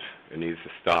 and it needs to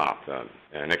stop,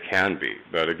 and it can be.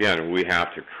 But again, we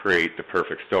have to create the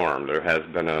perfect storm. There has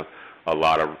been a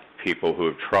lot of people who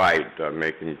have tried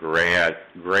making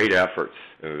great efforts.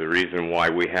 The reason why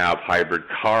we have hybrid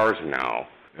cars now,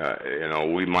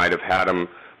 we might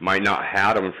not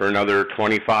have them for another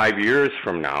 25 years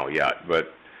from now yet,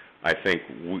 but I think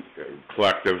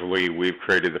collectively we've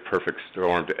created the perfect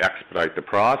storm to expedite the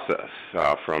process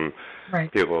from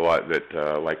people like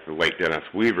the late Dennis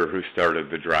Weaver, who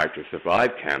started the Drive to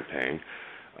Survive campaign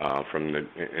from the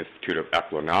Institute of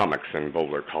Economics in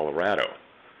Boulder, Colorado.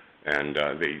 And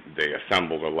they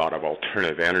assembled a lot of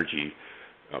alternative energy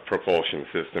propulsion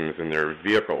systems in their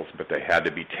vehicles, but they had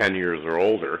to be 10 years or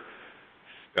older.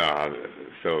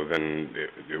 So then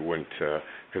it went,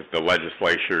 because the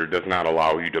legislature does not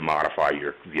allow you to modify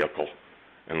your vehicle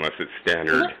unless it's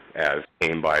standard as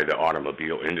aimed by the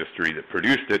automobile industry that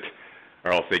produced it,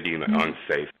 or else they deem it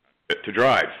unsafe to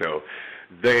drive. So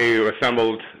they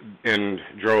assembled and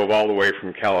drove all the way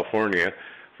from California,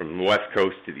 from the West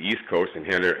Coast to the East Coast, and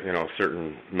hit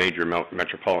certain major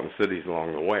metropolitan cities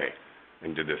along the way,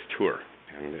 and did this tour.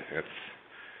 And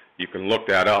you can look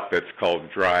that up. It's called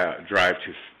Drive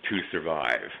to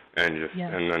Survive, and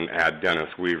and then add Dennis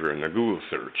Weaver in the Google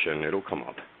search, and it'll come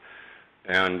up.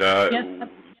 And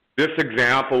this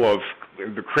example of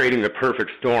creating the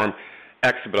perfect storm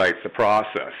expedites the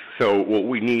process. So what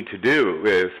we need to do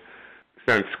is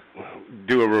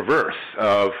do a reverse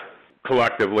of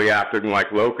collectively acting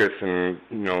like locusts and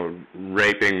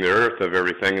raping the earth of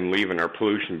everything and leaving our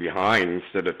pollution behind,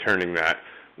 instead of turning that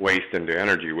waste into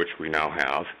energy, which we now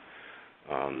have.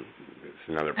 It's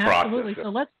another process. Absolutely.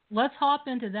 So let's hop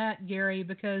into that, Gary,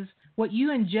 because what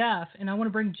you and Jeff, and I want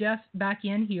to bring Jeff back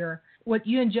in here, what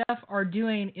you and Jeff are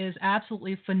doing is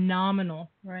absolutely phenomenal.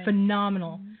 Right.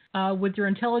 Phenomenal. With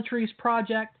your Intellitress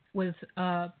project, with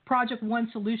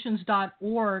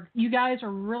project1solutions.org, you guys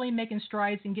are really making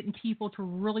strides in getting people to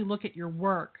really look at your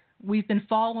work. We've been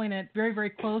following it very,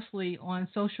 very closely on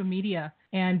social media,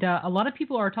 and a lot of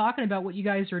people are talking about what you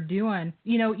guys are doing.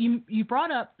 You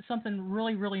brought up something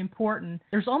really, really important.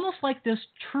 There's almost like this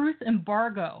truth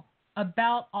embargo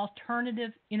about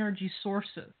alternative energy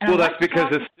sources. And that's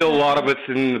because it's still a lot of it's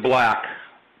in the black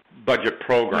budget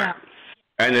programs,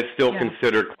 and it's still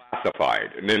considered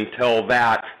classified. And until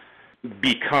that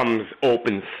becomes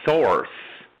open source,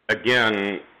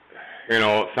 again,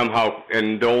 somehow,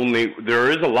 and there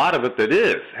is a lot of it that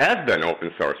has been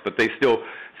open source, but they still,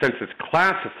 since it's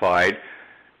classified,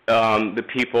 the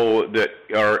people that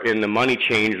are in the money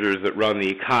changers that run the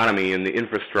economy and the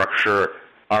infrastructure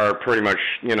are pretty much,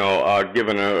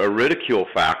 given a ridicule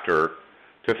factor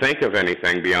to think of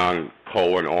anything beyond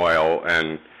coal and oil.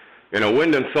 And,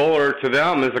 wind and solar to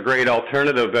them is a great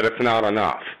alternative, but it's not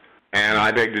enough. And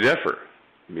I beg to differ,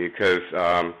 because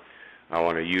I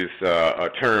want to use a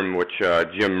term which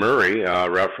Jim Murray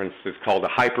referenced. It's called a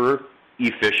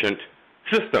hyper-efficient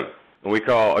system. And we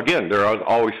call, again, there are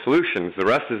always solutions. The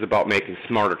rest is about making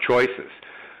smarter choices.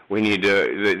 We need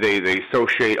to, they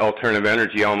associate alternative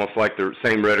energy almost like the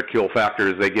same ridicule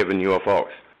factors they give in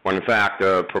UFOs, when in fact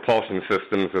the propulsion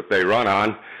systems that they run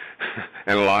on,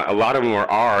 and a lot of them are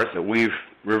ours, that we've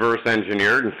reverse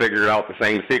engineered and figured out the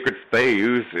same secrets they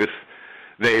use, if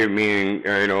they mean,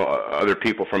 other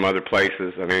people from other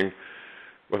places. I mean,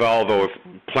 with all those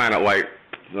planet-like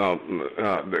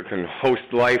that can host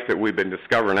life that we've been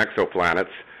discovering,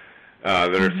 exoplanets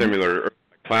that are similar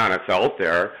planets out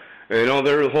there.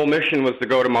 Their whole mission was to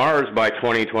go to Mars by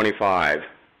 2025.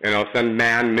 Send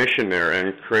manned mission there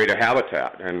and create a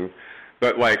habitat.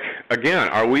 But again,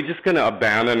 are we just going to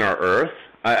abandon our Earth?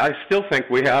 I still think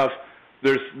we have.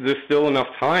 There's still enough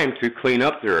time to clean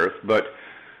up the Earth, but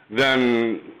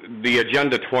then the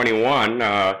Agenda 21,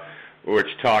 which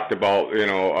talked about,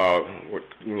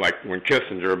 like when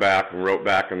Kissinger wrote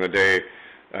back in the day,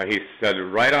 he said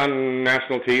right on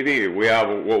national TV,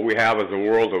 what we have is a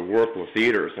world of worthless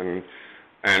eaters.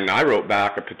 And I wrote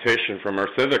back a petition from our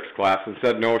civics class and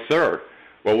said, no, sir.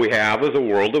 What we have is a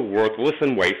world of worthless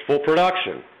and wasteful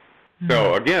production. Mm-hmm.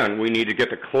 So again, we need to get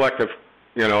the collective,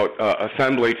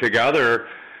 assembly together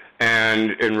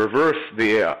and reverse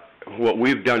what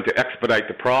we've done to expedite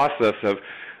the process of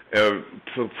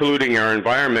polluting our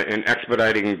environment and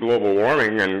expediting global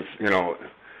warming, and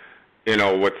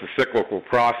what's the cyclical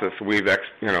process we've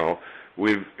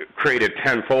created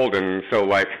tenfold, and so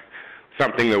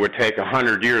something that would take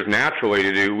 100 years naturally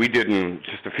to do, we did in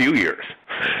just a few years.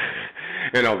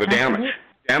 The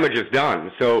damage is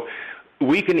done. So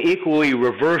we can equally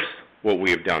reverse what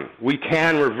we have done. We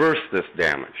can reverse this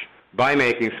damage by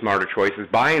making smarter choices,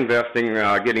 by investing,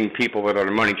 getting people that are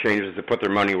the money changers to put their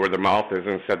money where their mouth is,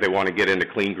 and said they want to get into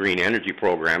clean, green energy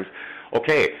programs.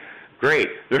 Okay,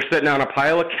 great. They're sitting on a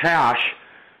pile of cash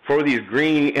for these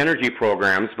green energy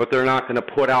programs, but they're not going to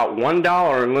put out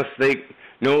 $1 unless they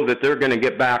know that they're going to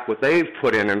get back what they've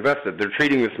put in, invested. They're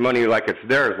treating this money like it's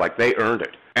theirs, like they earned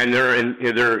it. And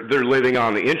they're living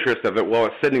on the interest of it while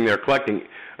it's sitting there collecting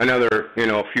another,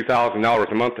 a few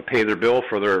 $1,000s a month to pay their bill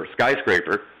for their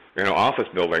skyscraper, office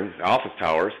buildings, office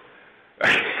towers.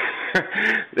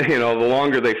 The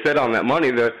longer they sit on that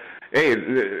money,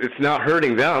 it's not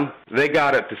hurting them. They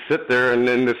got it to sit there, and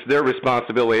then it's their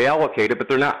responsibility to allocate it, but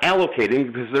they're not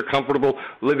allocating because they're comfortable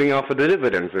living off of the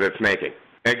dividends that it's making.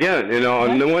 Again,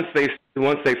 and then once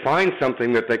they find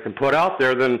something that they can put out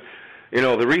there, then,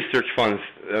 the research funds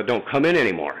don't come in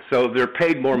anymore. So they're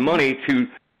paid more money to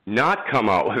not come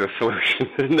out with a solution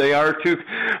than they are to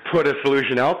put a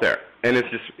solution out there. And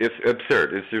it's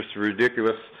absurd. It's just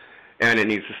ridiculous, and it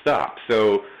needs to stop.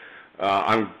 So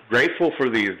I'm grateful for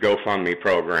these GoFundMe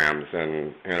programs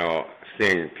and,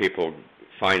 seeing people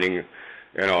finding,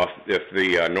 if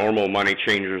the normal money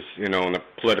changers, in the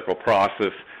political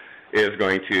process is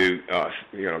going to,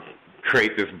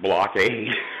 create this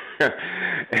blockade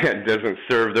and doesn't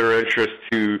serve their interest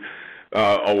to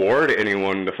award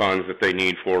anyone the funds that they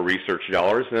need for research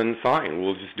dollars, then fine,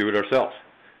 we'll just do it ourselves.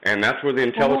 And that's where the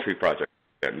Intellitree project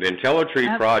is. The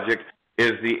Intellitree project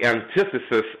is the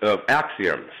antithesis of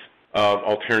axioms of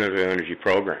alternative energy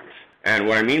programs. And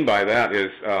what I mean by that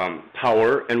is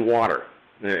power and water.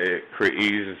 It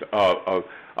uses a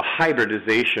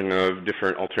hybridization of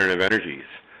different alternative energies,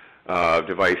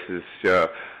 devices that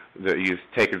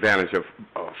take advantage of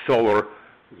solar,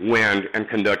 wind, and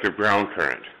conductive ground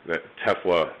current. That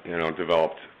Tesla,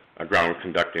 developed a ground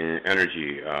conducting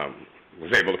energy,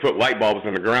 was able to put light bulbs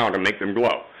in the ground and make them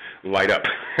glow, light up.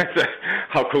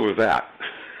 How cool is that?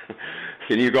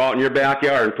 Can you go out in your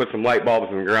backyard and put some light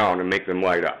bulbs in the ground and make them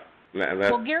light up?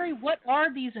 Well, Gary, what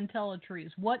are these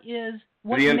Intellitrees? The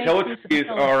Intellitrees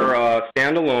are a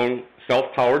standalone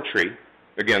self-powered tree,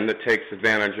 again, that takes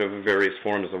advantage of various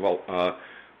forms of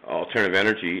alternative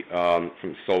energy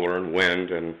from solar and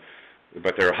wind,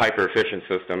 but they're a hyper-efficient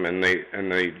system, and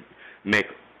they make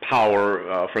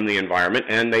power from the environment,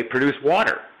 and they produce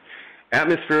water,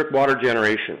 atmospheric water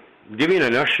generation. Give you in a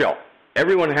nutshell,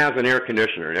 everyone has an air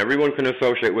conditioner, and everyone can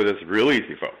associate with this real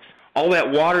easy, folks. All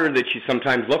that water that you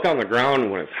sometimes look on the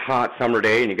ground when it's hot summer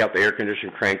day and you got the air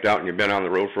conditioner cranked out and you've been on the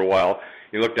road for a while,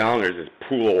 you look down, there's this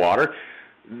pool of water.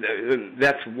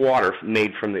 That's water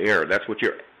made from the air. That's what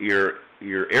your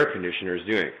air conditioner is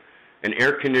doing. An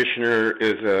air conditioner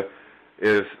is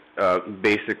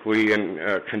basically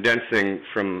condensing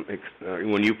from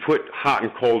when you put hot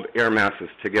and cold air masses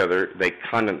together, they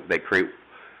create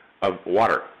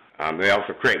water. They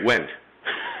also create wind.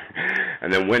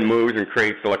 And then wind moves and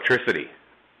creates electricity,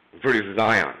 produces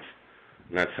ions.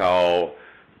 And that's how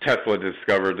Tesla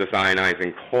discovered this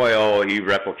ionizing coil. He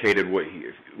replicated what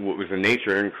was in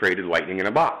nature and created lightning in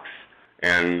a box.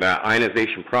 And the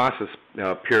ionization process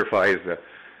purifies the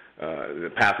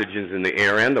pathogens in the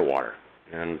air and the water.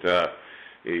 And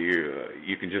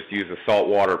you can just use a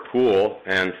saltwater pool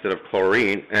instead of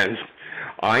chlorine and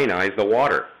ionize the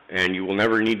water. And you will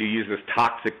never need to use this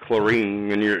toxic chlorine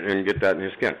and get that in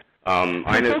your skin.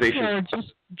 Ionization.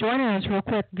 Just joining us real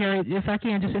quick, Gary, if I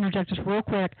can just interject just real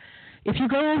quick. If you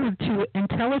go over to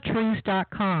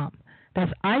Intellitrees.com,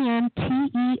 that's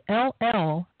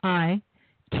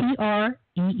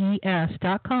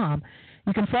INTELLITREES.com,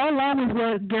 you can follow along with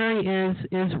what Gary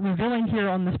is revealing here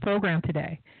on this program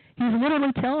today. He's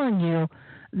literally telling you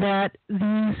that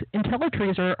these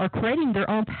Intellitrees are creating their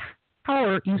own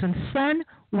power using sun,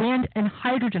 wind, and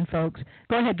hydrogen, folks.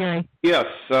 Go ahead, Gary. Yes.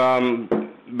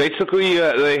 Basically,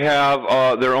 they have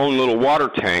their own little water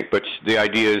tank, but the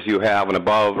idea is you have an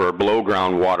above or below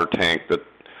ground water tank that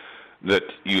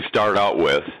you start out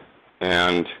with,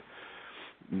 and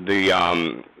they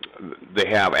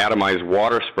have atomized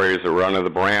water sprayers that run to the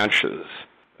branches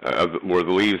where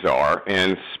the leaves are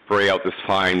and spray out this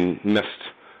fine mist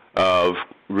of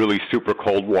really super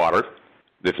cold water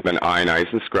that's been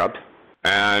ionized and scrubbed.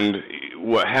 And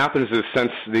what happens is,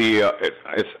 since the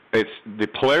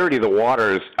polarity of the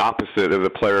water is opposite of the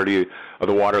polarity of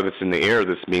the water that's in the air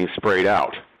that's being sprayed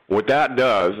out, what that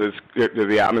does is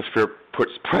the atmosphere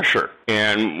puts pressure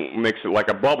and makes it like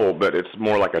a bubble, but it's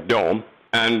more like a dome.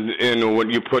 And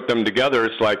when you put them together,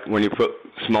 it's like when you put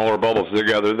smaller bubbles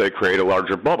together, they create a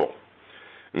larger bubble.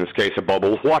 In this case, a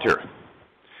bubble of water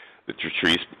that your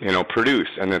trees produce,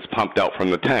 and it's pumped out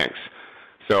from the tanks.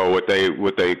 So what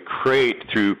they create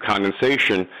through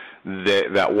condensation,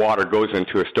 that water goes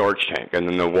into a storage tank, and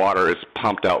then the water is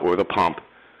pumped out with a pump,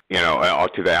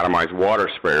 out to the atomized water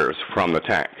sprayers from the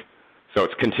tank. So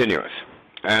it's continuous.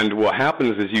 And what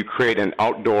happens is you create an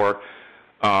outdoor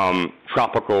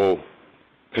tropical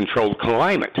controlled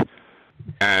climate,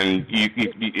 and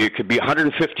it could be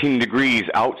 115 degrees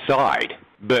outside,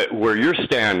 But where you're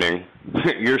standing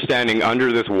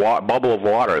under this bubble of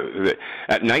water.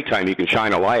 At nighttime, you can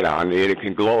shine a light on, and it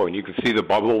can glow, and you can see the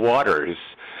bubble of water.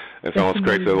 It almost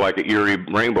creates like an eerie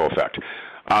rainbow effect.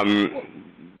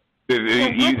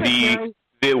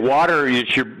 The water, you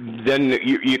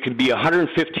can be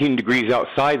 115 degrees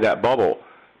outside that bubble,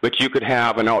 but you could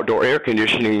have an outdoor air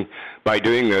conditioning by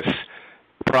doing this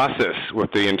process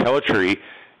with the Intellitree,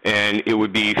 and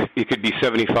it could be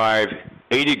 75,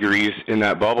 80 degrees in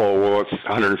that bubble. Well, it's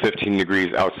 115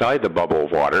 degrees outside the bubble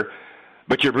of water,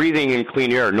 but you're breathing in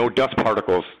clean air. No dust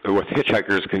particles with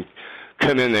hitchhikers can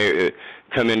come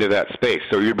into that space.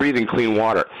 So you're breathing clean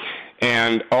water.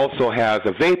 And also has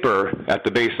a vapor at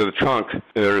the base of the trunk.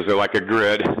 There's like a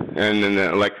grid, and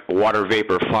then like water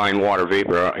vapor, fine water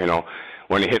vapor,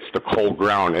 when it hits the cold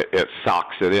ground, it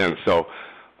socks it in. So,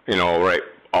 right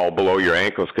all below your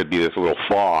ankles could be this little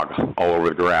fog all over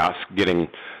the grass,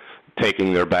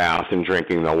 taking their bath and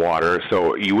drinking the water.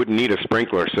 So you wouldn't need a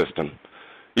sprinkler system.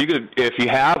 You could, if you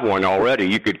have one already,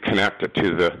 you could connect it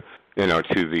to the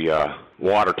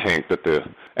water tank that the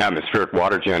atmospheric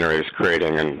water generator is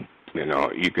creating, and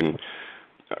you can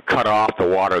cut off the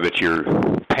water that you're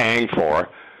paying for.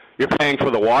 You're paying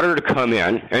for the water to come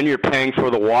in, and you're paying for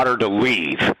the water to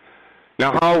leave.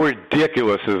 Now, how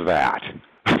ridiculous is that?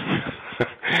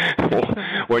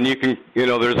 When you can,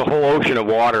 there's a whole ocean of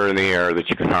water in the air that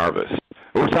you can harvest.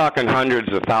 We're talking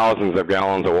hundreds of thousands of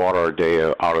gallons of water a day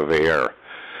out of the air.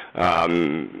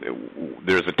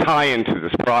 There's a tie-in to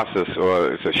this process.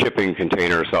 It's a shipping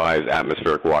container size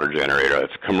atmospheric water generator.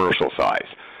 It's commercial size.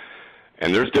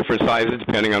 And there's different sizes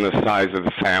depending on the size of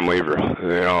the family,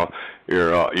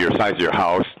 your size of your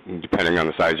house, depending on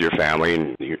the size of your family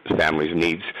and your family's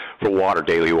needs for water,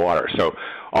 daily water. So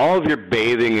all of your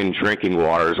bathing and drinking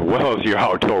water, as well as your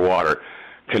outdoor water,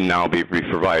 can now be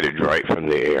provided right from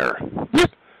the air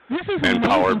and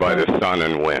powered by the sun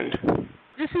and wind.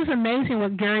 This is amazing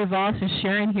what Gary Voss is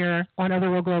sharing here on Other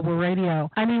World Global Radio.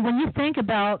 I mean, when you think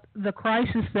about the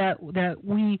crisis that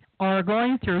we are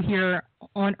going through here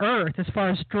on Earth, as far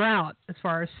as drought, as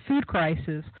far as food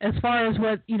crisis, as far as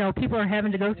what people are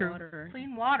having to go through,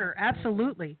 clean water,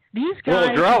 absolutely. These guys.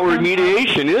 Well, drought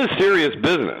remediation is serious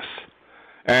business,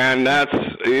 and that's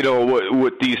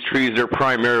what these trees are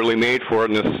primarily made for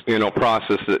in this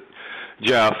process that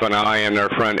Jeff and I and our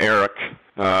friend Eric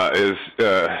is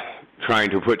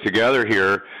trying to put together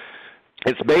here.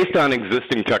 It's based on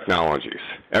existing technologies,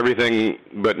 everything,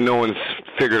 but no one's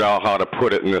figured out how to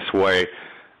put it in this way,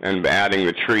 and adding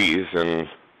the trees, and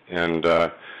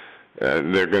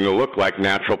they're going to look like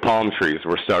natural palm trees.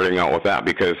 We're starting out with that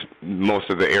because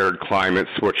most of the arid climates,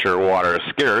 which are water is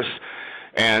scarce,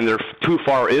 and they're too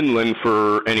far inland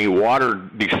for any water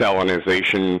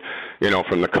desalinization,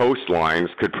 from the coastlines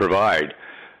could provide.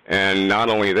 And not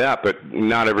only that, but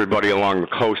not everybody along the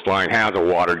coastline has a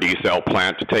water desal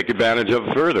plant to take advantage of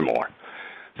furthermore.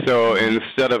 So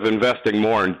instead of investing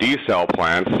more in desal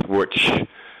plants, which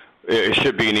it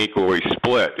should be an equally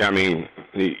split, I mean,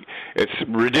 it's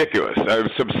ridiculous.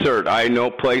 It's absurd. I know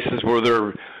places where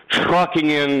they're trucking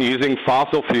in, using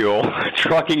fossil fuel,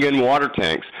 trucking in water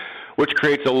tanks, which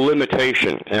creates a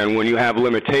limitation. And when you have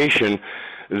limitation,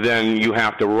 then you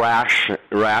have to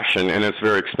ration, and it's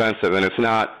very expensive, and it's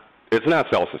not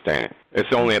self-sustaining.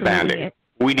 It's only a Band-Aid.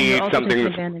 We need something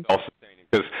that's self-sustaining,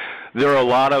 because there are a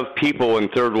lot of people in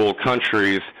third world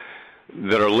countries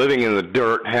that are living in the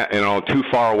dirt, too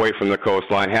far away from the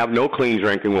coastline, have no clean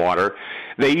drinking water.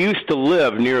 They used to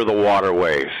live near the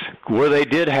waterways where they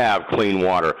did have clean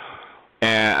water,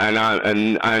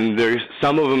 and there's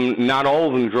some of them, not all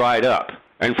of them, dried up.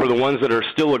 And for the ones that are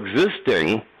still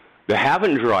existing, that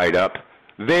haven't dried up,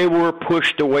 they were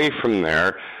pushed away from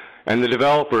there, and the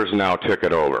developers now took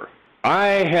it over. I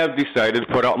have decided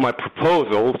to put out my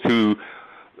proposal to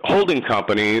holding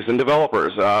companies and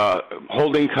developers.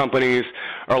 Holding companies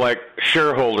are like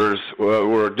shareholders,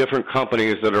 where different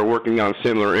companies that are working on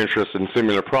similar interests and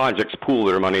similar projects pool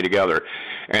their money together,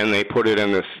 and they put it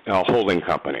in this holding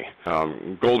company.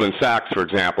 Goldman Sachs, for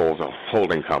example, is a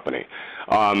holding company.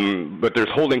 But there's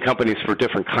holding companies for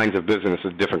different kinds of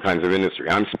businesses, different kinds of industry.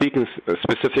 I'm speaking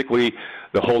specifically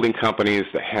the holding companies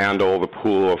that handle the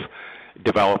pool of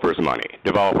developers' money.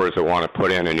 Developers that want to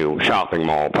put in a new shopping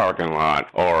mall, parking lot,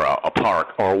 or a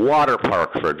park, or a water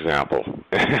park, for example.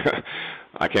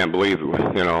 I can't believe,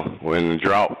 when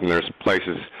drought and there's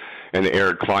places in the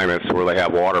arid climates where they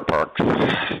have water parks,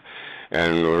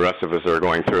 and the rest of us are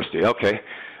going thirsty. Okay.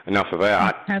 Enough of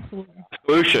that. Absolutely.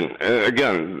 Solution.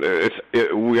 Again,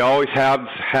 we always have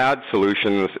had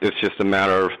solutions. It's just a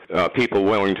matter of people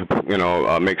willing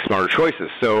to, make smarter choices.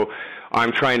 So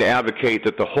I'm trying to advocate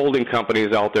that the holding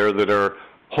companies out there that are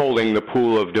holding the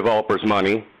pool of developers'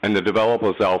 money, and the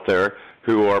developers out there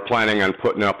who are planning on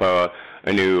putting up a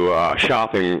new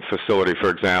shopping facility, for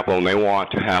example, and they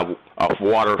want to have a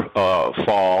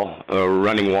waterfall,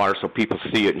 running water, so people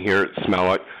see it and hear it,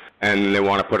 smell it, and they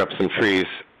want to put up some trees.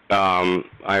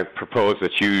 I propose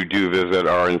that you do visit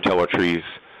our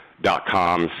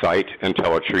Intellitress.com site,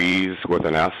 Intellitress with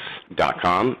an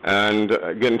S.com, and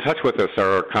get in touch with us.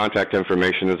 Our contact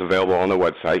information is available on the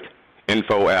website,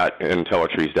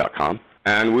 info@Intellitress.com.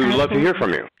 And we would love to hear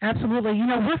from you. Absolutely. You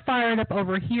know, we're fired up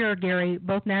over here, Gary,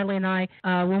 both Natalie and I,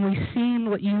 when we've seen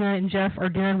what you and Jeff are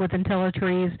doing with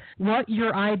Intellitress, what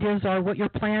your ideas are, what your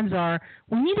plans are.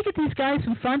 We need to get these guys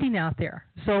some funding out there.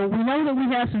 So we know that we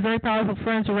have some very powerful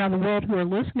friends around the world who are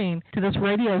listening to this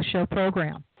radio show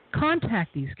program.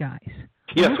 Contact these guys.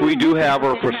 Yes, we do have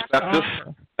our prospectus.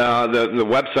 The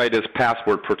website is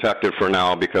password protected for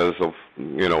now because of,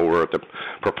 we're at the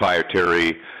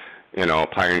proprietary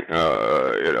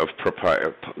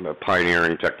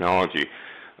pioneering technology.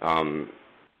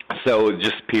 So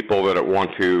just people that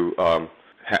want to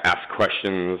ask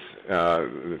questions,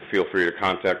 feel free to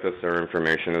contact us. Our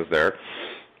information is there.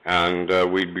 And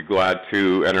we'd be glad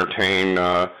to entertain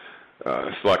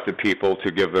selected people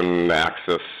to give them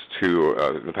access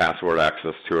to the password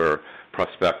access to our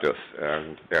prospectus.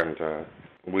 And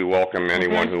we welcome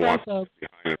anyone who wants to be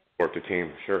behind and support the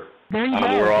team. Sure. There you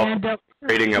go. We're also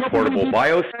creating a portable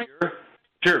biosphere.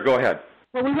 Sure, go ahead.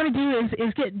 What we want to do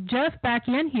is get Jeff back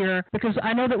in here because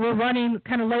I know that we're running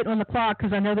kind of late on the clock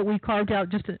because I know that we carved out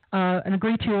just an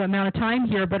agreed-to amount of time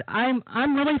here. But I'm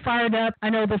really fired up. I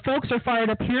know the folks are fired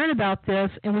up hearing about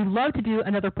this, and we'd love to do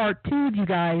another part 2 with you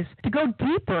guys to go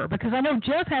deeper because I know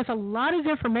Jeff has a lot of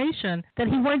information that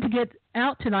he wanted to get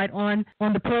out tonight on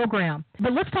the program.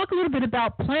 But let's talk a little bit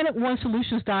about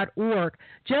PlanetOneSolutions.org.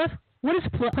 Jeff, what is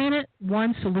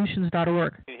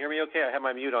PlanetOneSolutions.org? Can you hear me okay? I have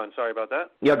my mute on. Sorry about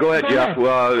that. Yeah, go ahead, Jeff.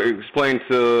 Explain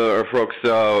to our folks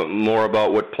more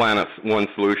about what Planet One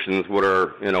Solutions, what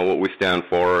we stand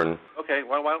for. And okay,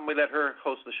 why don't we let her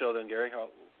host the show then, Gary?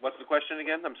 What's the question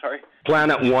again? I'm sorry.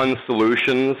 Planet One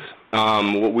Solutions,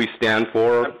 what we stand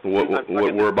for, what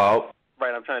we're about.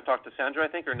 Right, I'm trying to talk to Sandra, I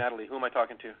think, or Natalie. Who am I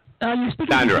talking to? You're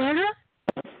speaking to Sandra?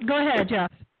 Go ahead,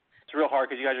 Jeff. It's real hard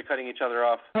because you guys are cutting each other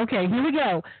off. Okay, here we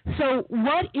go. So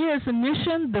what is the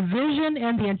mission, the vision,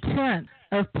 and the intent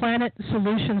of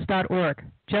PlanetSolutions.org?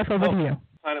 Jeff, over to you.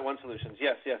 Planet One Solutions,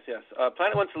 yes.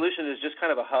 Planet One Solution is just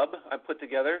kind of a hub I put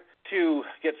together to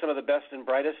get some of the best and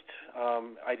brightest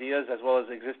ideas as well as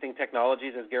existing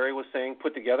technologies, as Gary was saying,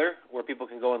 put together where people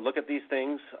can go and look at these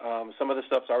things. Some of the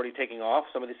stuff's already taking off.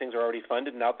 Some of these things are already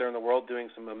funded and out there in the world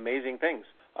doing some amazing things.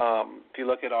 If you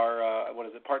look at our,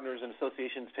 Partners and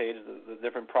Associations page, the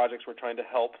different projects we're trying to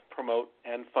help promote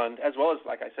and fund, as well as,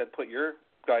 like I said, put your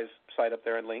guys' site up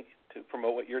there and link to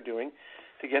promote what you're doing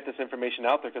to get this information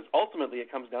out there, because ultimately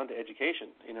it comes down to education.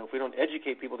 If we don't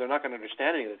educate people, they're not going to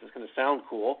understand any of this. It's going to sound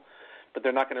cool, but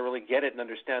they're not going to really get it and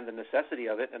understand the necessity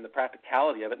of it and the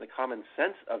practicality of it and the common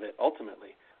sense of it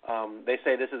ultimately. They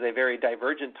say this is a very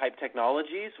divergent type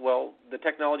technologies. Well, the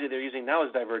technology they're using now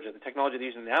is divergent. The technology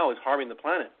they're using now is harming the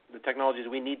planet. The technologies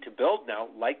we need to build now,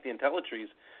 like the Intellitress,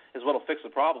 is what will fix the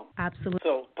problem. Absolutely.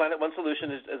 So Planet One Solution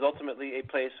is ultimately a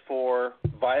place for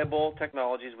viable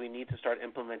technologies we need to start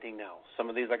implementing now. Some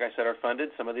of these, like I said, are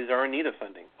funded. Some of these are in need of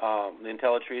funding. The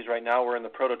Intellitress right now, we're in the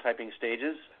prototyping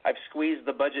stages. I've squeezed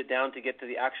the budget down to get to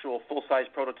the actual full-size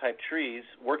prototype trees,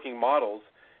 working models,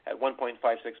 at $1.56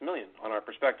 million on our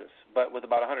prospectus. But with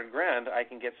about $100,000, I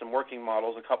can get some working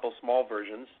models, a couple small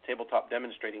versions, tabletop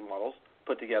demonstrating models,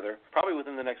 put together, probably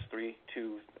within the next 3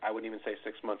 to, I wouldn't even say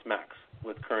 6 months max,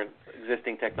 with current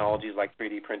existing technologies like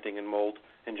 3D printing and mold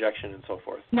injection and so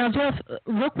forth. Now, Jeff,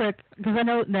 real quick, because I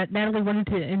know that Natalie wanted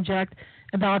to inject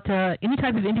about any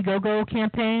type of Indiegogo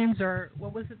campaigns, or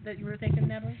what was it that you were thinking,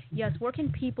 Natalie? Yes, where can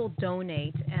people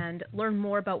donate and learn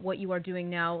more about what you are doing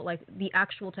now, like the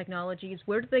actual technologies?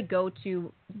 Where do they go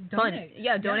to fund?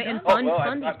 Donate and fund.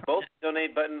 I've got both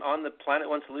donate button on the Planet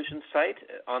One Solutions site,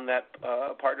 on that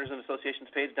Partners and Associations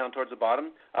page down towards the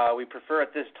bottom. We prefer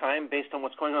at this time, based on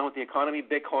what's going on with the economy,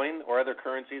 Bitcoin or other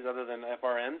currencies other than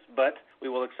FRNs, but we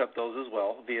will accept those as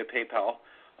well via PayPal.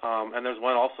 And there's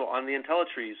one also on the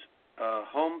Intellitress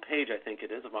home page, I think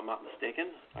it is, if I'm not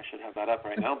mistaken. I should have that up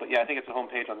right now. But, yeah, I think it's a home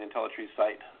page on the Intellitress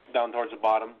site. Down towards the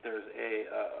bottom, there's a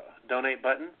donate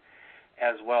button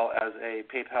as well as a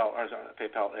PayPal,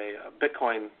 a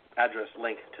Bitcoin address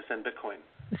link to send Bitcoin.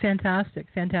 Fantastic,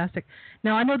 fantastic.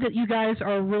 Now, I know that you guys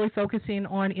are really focusing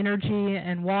on energy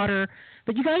and water,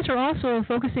 but you guys are also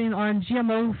focusing on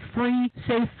GMO-free,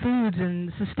 safe foods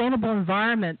and sustainable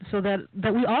environment so that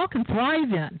we all can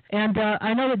thrive in. And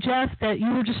I know that, Jeff, that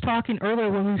you were just talking earlier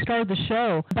when we started the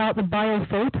show about the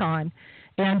BIOPHOTON.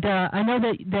 And I know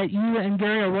that you and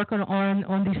Gary are working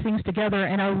on these things together,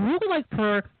 and I really like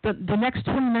for the next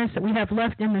 20 minutes that we have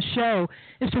left in the show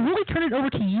is to really turn it over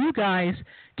to you guys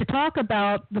to talk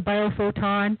about the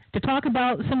BIOPHOTON, to talk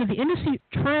about some of the industry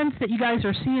trends that you guys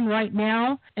are seeing right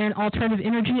now and alternative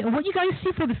energy, and what you guys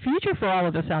see for the future for all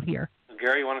of us out here.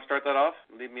 Gary, you want to start that off?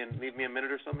 Leave me a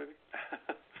minute or so, maybe?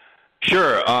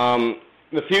 Sure.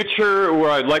 The future,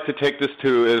 where I'd like to take this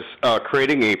to, is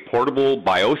creating a portable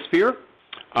biosphere.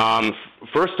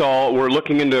 First of all, we're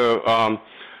looking into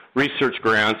research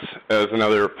grants as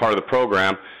another part of the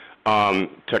program,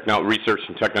 research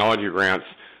and technology grants,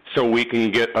 so we can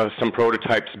get some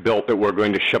prototypes built that we're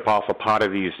going to ship off a pot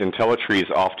of these Intellitress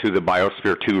off to the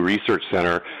Biosphere 2 Research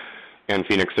Center in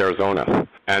Phoenix, Arizona.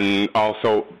 And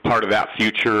also part of that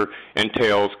future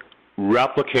entails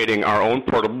replicating our own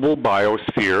portable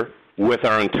biosphere with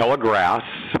our Intelligrass,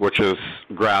 which is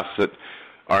grass that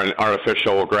are an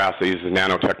artificial grass that uses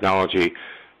nanotechnology,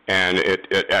 and it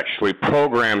actually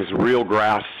programs real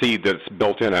grass seed that's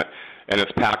built in it, and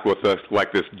it's packed with this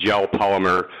gel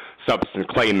polymer substance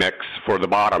clay mix for the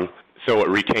bottom, so it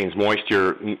retains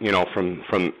moisture,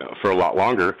 for a lot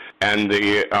longer. And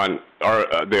the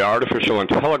artificial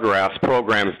Intelligrass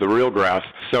programs the real grass,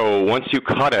 so once you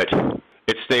cut it,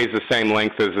 it stays the same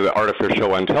length as the artificial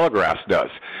Intelligrass does.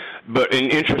 But an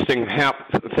interesting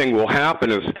thing will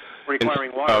happen is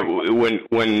requiring water.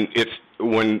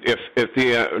 If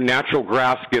the natural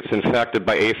grass gets infected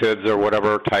by aphids or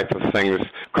whatever type of things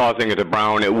causing it to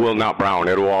brown, it will not brown.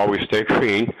 It will always stay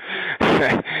green.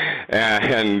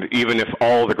 And even if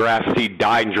all the grass seed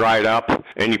died and dried up,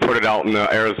 and you put it out in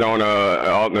Arizona,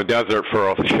 out in the desert for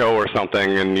a show or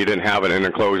something, and you didn't have it in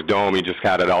a closed dome, you just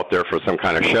had it out there for some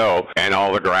kind of show, and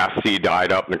all the grass seed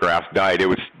died up and the grass died,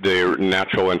 the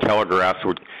natural Intelligrass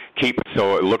would keep it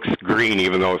so it looks green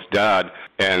even though it's dead,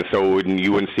 and so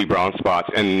you wouldn't see brown spots,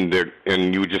 and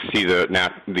you would just see the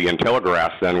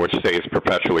Intelligrass then, which stays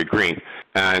perpetually green.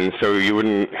 And so you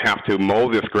wouldn't have to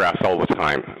mow this grass all the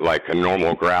time like a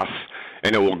normal grass,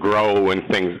 and it will grow in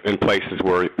places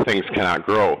where things cannot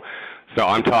grow. So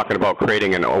I'm talking about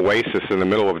creating an oasis in the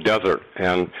middle of a desert,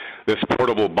 and this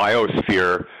portable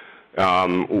biosphere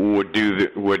would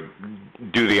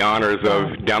do the honors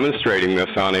of demonstrating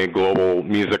this on a global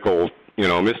musical,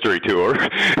 mystery tour,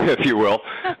 if you will.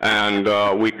 And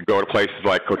we could go to places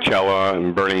like Coachella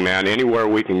and Burning Man, anywhere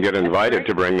we can get invited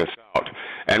to bring this out.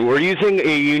 And we're using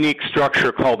a unique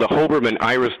structure called the Hoberman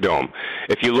Iris Dome.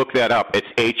 If you look that up, it's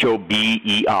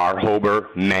Hober,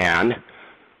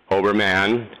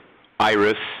 Hoberman,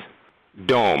 Iris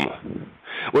Dome.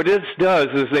 What this does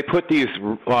is they put these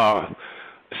four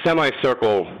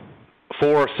semicircle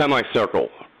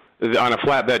on a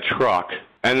flatbed truck,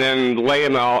 and then lay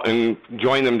them out and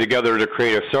join them together to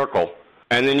create a circle.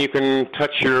 And then you can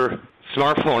touch your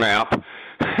smartphone app,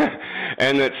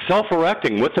 and it's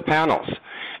self-erecting with the panels.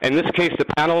 In this case, the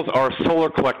panels are solar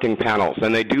collecting panels,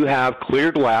 and they do have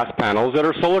clear glass panels that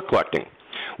are solar collecting,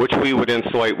 which we would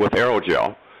insulate with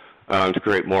aerogel to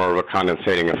create more of a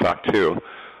condensating effect too.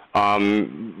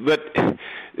 But and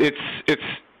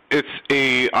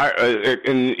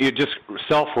it just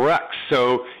self-erects,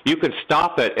 so you can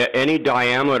stop it at any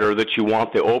diameter that you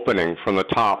want the opening from the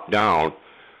top down,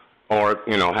 or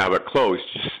have it closed,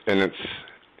 and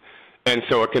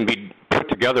so it can be put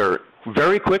together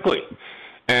very quickly.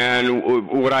 And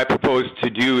what I propose to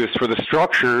do is, for the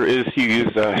structure, is to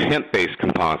use a hemp-based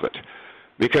composite,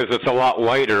 because it's a lot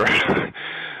lighter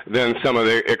than some of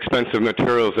the expensive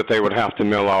materials that they would have to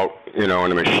mill out, in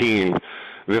a machine.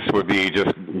 This would be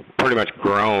just pretty much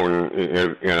grown.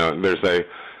 There's a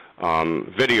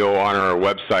video on our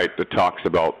website that talks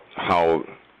about how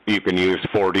you can use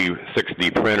 4D,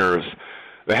 6D printers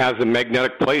that has a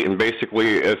magnetic plate, and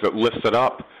basically as it lifts it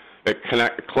up, it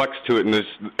collects to it, and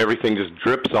everything just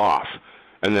drips off,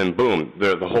 and then boom,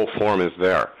 the whole form is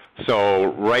there.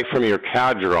 So right from your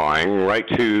CAD drawing, right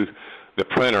to the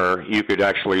printer, you could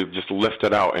actually just lift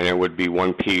it out, and it would be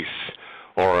one piece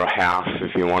or a half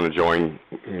if you want to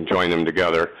join them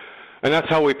together. And that's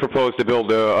how we propose to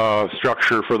build a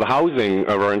structure for the housing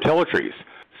of our Intellitress.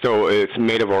 So it's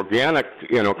made of organic,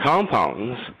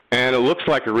 compounds, and it looks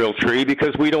like a real tree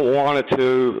because we don't want it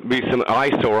to be some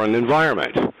eyesore in the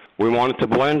environment. We want it to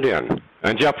blend in.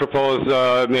 And Jeff proposed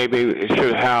maybe it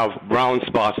should have brown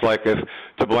spots to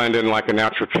blend in like a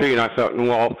natural tree. And I thought,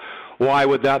 well, why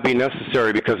would that be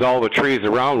necessary? Because all the trees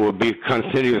around would be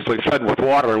continuously fed with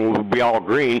water and would be all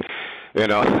green. You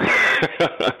know,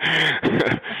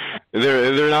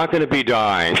 they're not going to be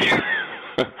dying.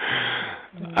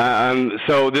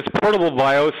 So this portable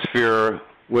biosphere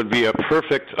would be a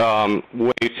perfect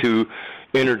way to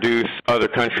introduce other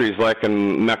countries like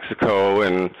in Mexico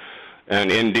and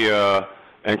India,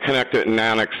 and connect it and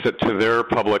annex it to their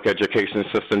public education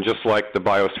system, just like the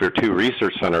Biosphere 2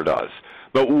 Research Center does.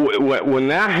 But when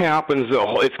that happens,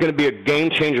 it's going to be a game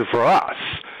changer for us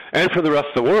and for the rest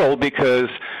of the world, because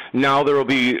now there will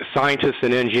be scientists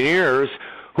and engineers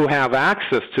who have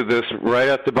access to this right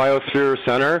at the Biosphere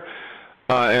Center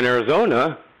in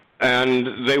Arizona,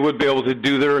 and they would be able to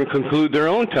do and conclude their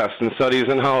own tests and studies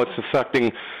on how it's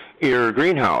affecting your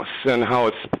greenhouse and how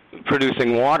it's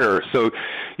producing water. So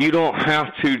you don't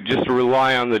have to just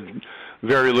rely on the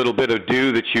very little bit of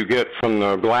dew that you get from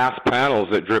the glass panels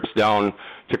that drips down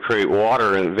to create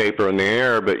water and vapor in the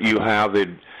air, but you have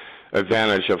the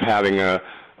advantage of having a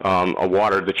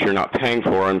water that you're not paying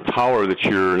for and power that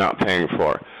you're not paying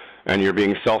for, and you're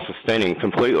being self-sustaining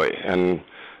completely. And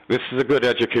this is a good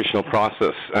educational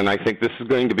process, and I think this is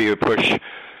going to be a push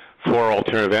for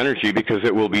alternative energy because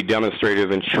it will be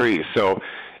demonstrated in trees. So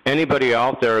anybody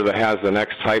out there that has the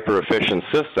next hyper-efficient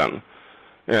system,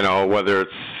 you know, whether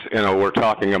it's, you know, we're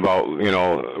talking about, you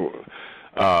know,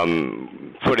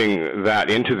 putting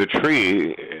that into the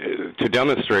tree to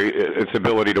demonstrate its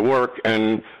ability to work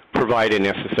and provide a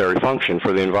necessary function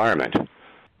for the environment.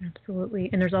 Absolutely,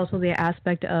 and there's also the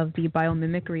aspect of the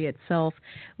biomimicry itself.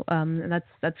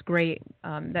 That's great.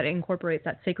 That incorporates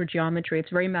that sacred geometry. It's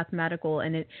very mathematical,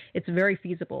 and it's very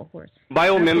feasible, of course.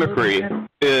 Biomimicry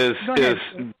is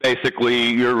basically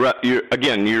you're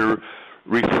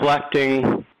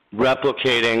reflecting,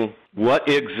 replicating what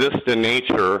exists in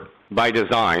nature by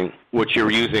design, what you're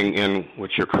using in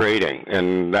what you're creating,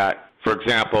 and that. For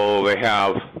example, they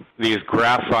have these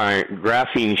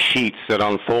graphene sheets that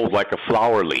unfold like a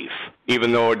flower leaf,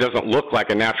 even though it doesn't look like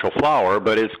a natural flower,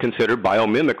 but it's considered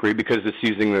biomimicry because it's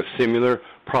using the similar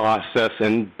process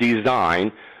and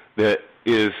design that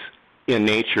is in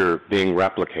nature being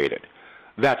replicated.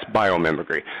 That's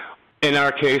biomimicry. In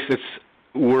our case,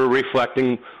 we're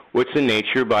reflecting what's in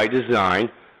nature by design,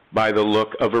 by the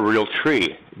look of a real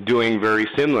tree, doing very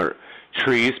similar.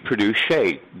 Trees produce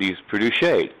shade. These produce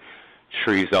shade.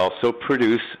 Trees also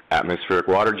produce atmospheric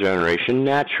water generation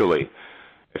naturally.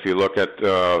 If you look at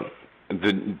the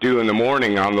dew in the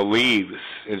morning on the leaves,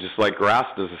 it's just like grass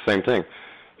does the same thing.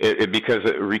 Because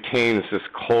it retains this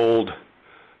cold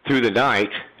through the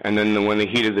night, and then when the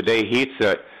heat of the day heats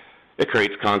it, it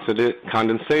creates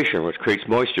condensation, which creates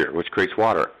moisture, which creates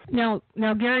water. Now,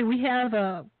 Gary, we have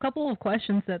a couple of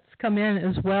questions that's come in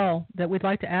as well that we'd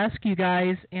like to ask you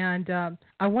guys, and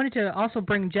I wanted to also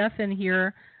bring Jeff in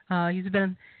here. He's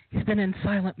been in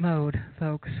silent mode,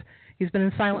 folks. He's been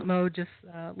in silent mode, just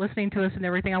listening to us and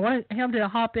everything. I wanted him to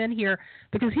hop in here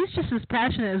because he's just as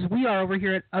passionate as we are over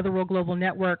here at Otherworld Global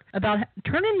Network about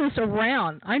turning this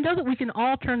around. I know that we can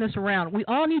all turn this around. We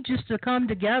all need just to come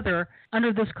together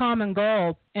under this common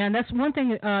goal. And that's one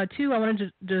thing, too, I wanted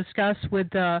to discuss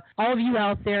with all of you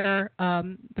out there,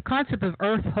 the concept of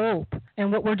Earth Hope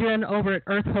and what we're doing over at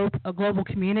Earth Hope, a global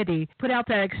community. Put out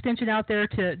that extension out there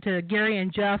to Gary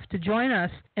and Jeff to join us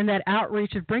in that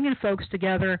outreach of bringing folks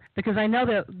together, because I know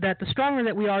that the stronger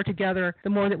that we are together, the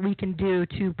more that we can do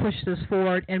to push this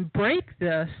forward and break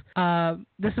this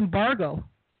embargo,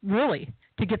 really,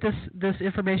 to get this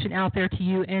information out there to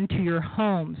you and to your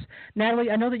homes.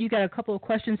 Natalie, I know that you got a couple of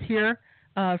questions here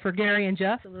for Gary and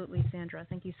Jeff. Absolutely, Sandra.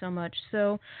 Thank you so much.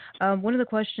 So one of the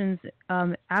questions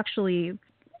actually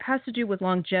has to do with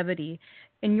longevity.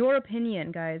 In your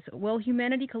opinion, guys, will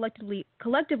humanity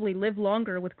collectively live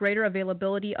longer with greater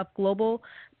availability of global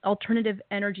alternative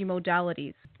energy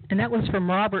modalities? And that was from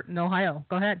Robert in Ohio.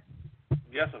 Go ahead.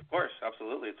 Yes, of course.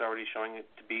 Absolutely. It's already showing it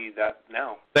to be that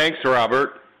now. Thanks,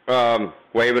 Robert.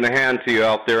 Waving a hand to you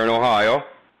out there in Ohio.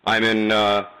 I'm in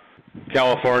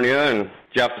California, and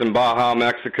Jeff's in Baja,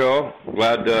 Mexico.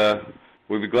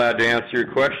 We'd be glad to answer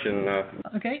your question.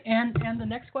 Okay, and the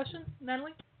next question,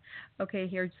 Natalie? Okay,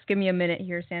 here, just give me a minute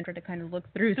here, Sandra, to kind of look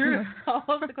through.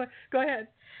 Go ahead.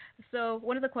 So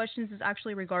one of the questions is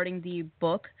actually regarding the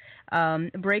book,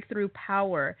 Breakthrough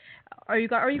Power. Are you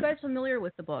guys familiar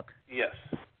with the book? Yes.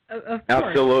 Of course.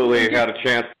 Absolutely. Had a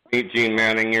chance to meet Gene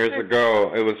Manning years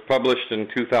ago. It was published in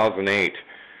 2008.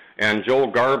 And Joel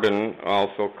Garvin,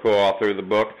 also co-author of the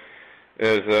book,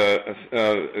 is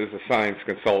a science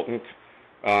consultant.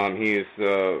 He's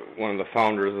one of the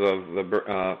founders of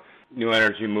the New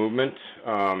Energy Movement.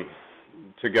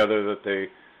 Together that they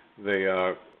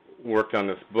worked on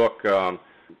this book.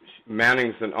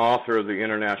 Manning's an author of the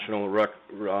international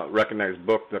recognized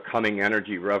book, The Coming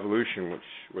Energy Revolution, which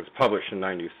was published in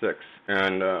 '96.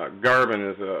 And Garvin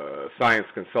is a science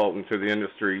consultant to the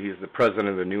industry. He's the president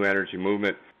of the New Energy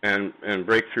Movement. And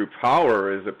breakthrough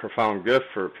power is a profound gift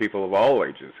for people of all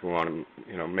ages who want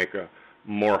to, make a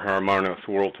more harmonious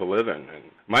world to live in. And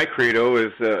my credo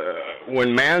is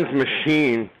when man's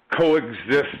machine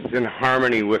coexists in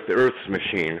harmony with the Earth's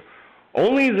machine,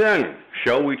 only then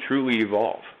shall we truly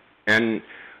evolve. And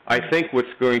I think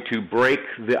what's going to break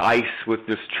the ice with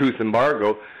this truth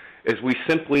embargo is we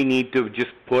simply need to just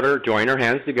join our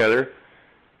hands together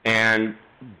and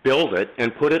build it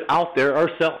and put it out there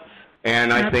ourselves.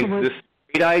 And I think this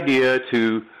great idea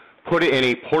to put it in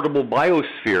a portable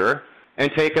biosphere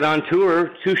and take it on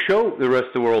tour to show the rest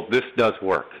of the world this does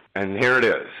work. And here it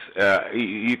is.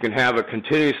 You can have it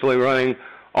continuously running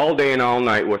all day and all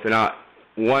night with not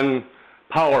one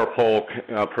power pole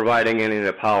providing any of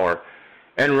the power,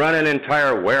 and run an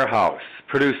entire warehouse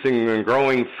producing and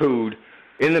growing food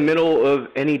in the middle of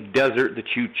any desert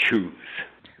that you choose.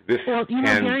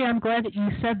 Gary, I'm glad that you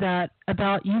said that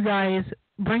about you guys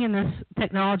bringing this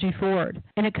technology forward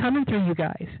and it coming through you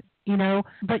guys,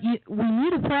 but we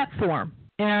need a platform.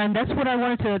 And that's what I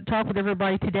wanted to talk with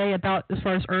everybody today about as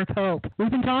far as Earth Hope.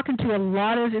 We've been talking to a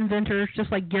lot of inventors,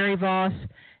 just like Gary Voss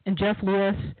and Jeff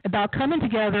Lewis, about coming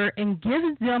together and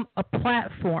giving them a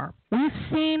platform. We've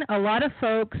seen a lot of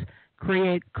folks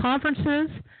create conferences,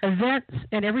 events,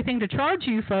 and everything to charge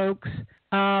you folks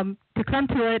to come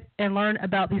to it and learn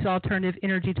about these alternative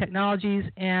energy technologies,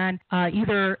 and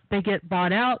either they get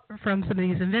bought out from some of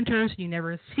these inventors, you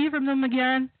never see from them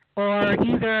again, or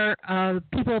either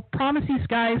people promise these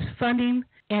guys funding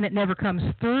and it never comes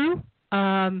through.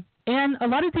 And a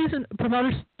lot of these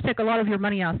promoters take a lot of your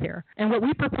money out there. And what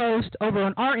we proposed over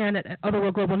on our end at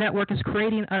Otherworld Global Network is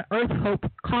creating an Earth Hope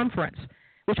Conference,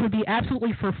 which would be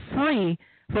absolutely for free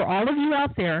for all of you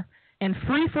out there and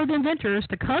free for the inventors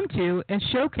to come to and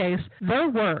showcase their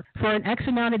work for an X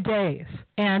amount of days.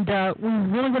 And we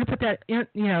really want to put that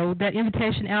that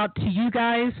invitation out to you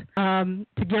guys,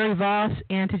 to Gary Voss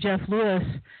and to Jeff Lewis,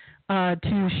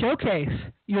 to showcase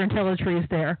your Intellitress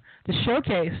there, to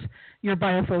showcase your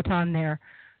BIOPHOTON there,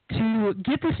 to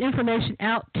get this information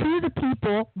out to the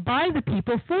people, by the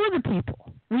people, for the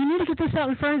people. We need to get this out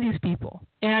in front of these people.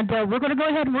 And we're going to go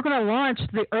ahead and we're going to launch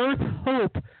the Earth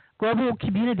Hope Global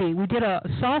Community. We did a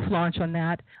soft launch on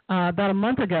that about a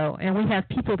month ago, and we have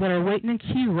people that are waiting in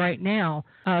queue right now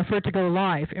for it to go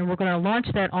live. And we're going to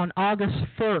launch that on August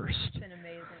 1st. It's been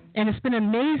amazing. And it's been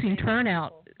amazing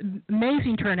turnout.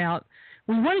 Amazing turnout.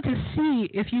 We wanted to see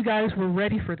if you guys were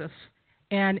ready for this.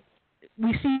 And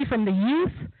we see from the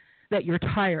youth that you're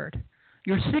tired.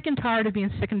 You're sick and tired of being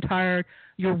sick and tired.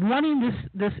 You're wanting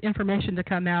this information to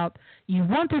come out. You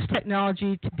want this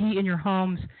technology to be in your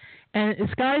homes. And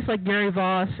it's guys like Gary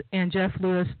Voss and Jeff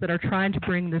Lewis that are trying to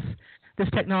bring this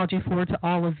technology forward to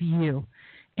all of you.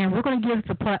 And we're going to give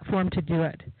the platform to do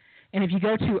it. And if you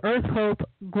go to Earth Hope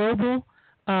Global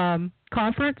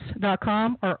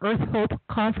Conference.com or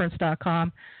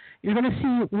EarthHopeConference.com, you're going to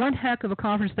see one heck of a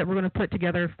conference that we're going to put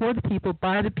together for the people,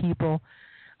 by the people,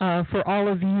 for all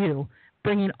of you,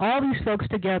 bringing all these folks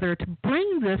together to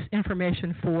bring this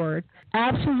information forward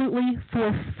absolutely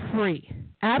for free.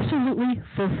 Absolutely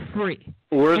for free.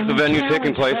 Where's the venue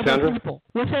taking place, Sandra?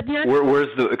 What's that, dear? Where is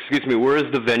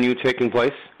the venue taking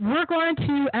place? We're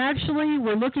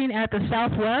looking at the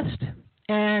Southwest.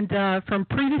 And from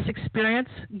previous experience,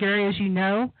 Gary, as you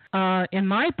know, in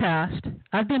my past,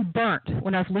 I've been burnt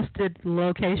when I've listed the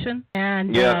location.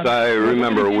 And yes, I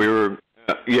remember we were.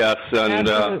 Yes, and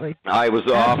I was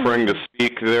offering to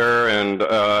speak there, and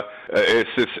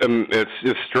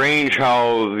it's strange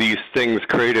how these things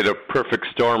created a perfect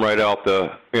storm right out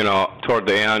toward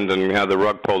the end, and we had the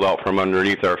rug pulled out from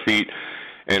underneath our feet,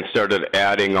 and started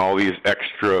adding all these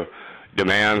extra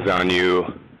demands on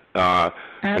you.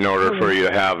 In order for you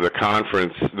to have the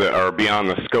conference that are beyond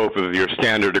the scope of your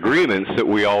standard agreements that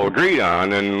we all agreed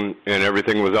on, and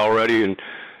everything was already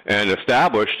and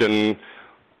established, and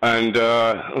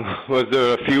was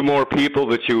there a few more people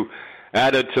that you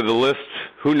added to the list?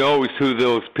 Who knows who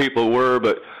those people were,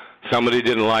 but somebody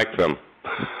didn't like them.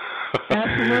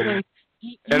 Absolutely.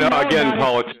 And again,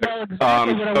 politics.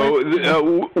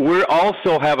 We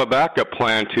also have a backup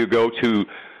plan to go to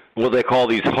what they call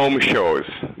these home shows.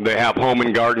 They have home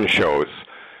and garden shows.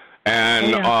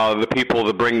 And the people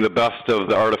that bring the best of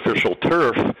the artificial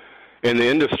turf in the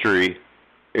industry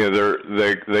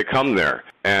they come there.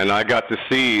 And I got to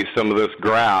see some of this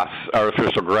grass,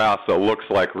 artificial grass that looks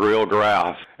like real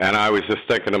grass. And I was just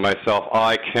thinking to myself,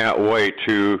 I can't wait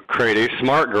to create a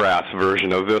smart grass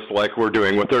version of this like we're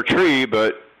doing with our tree,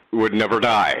 but would never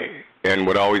die and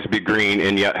would always be green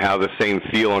and yet have the same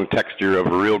feel and texture of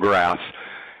real grass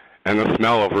and the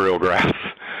smell of real grass.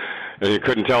 And you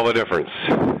couldn't tell the difference.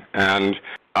 And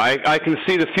I can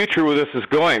see the future where this is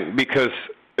going, because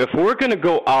if we're going to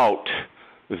go out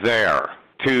there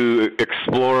to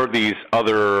explore these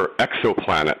other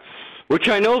exoplanets, which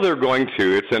I know they're going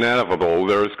to, it's inevitable.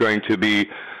 There's going to be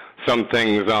some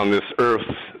things on this Earth,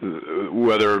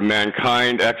 whether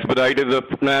mankind expedited the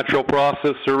natural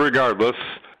process or regardless,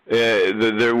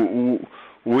 there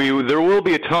will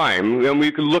be a time, and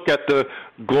we can look at the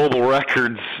global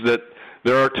records, that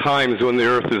there are times when the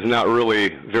Earth is not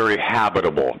really very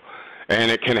habitable, and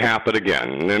it can happen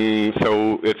again. And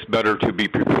so it's better to be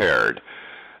prepared.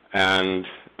 And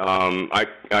I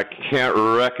can't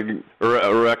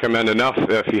recommend enough,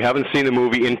 if you haven't seen the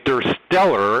movie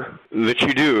Interstellar, that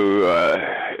you do,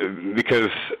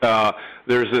 because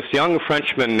there's this young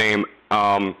Frenchman named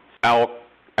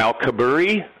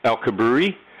Alcaburi.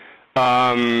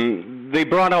 They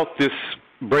brought out this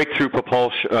breakthrough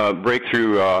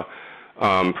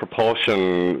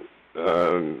propulsion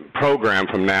program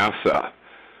from NASA,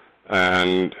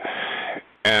 and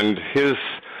his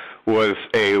was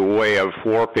a way of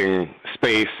warping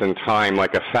space and time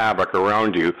like a fabric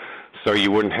around you, so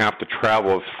you wouldn't have to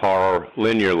travel as far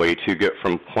linearly to get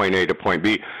from point A to point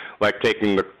B. Like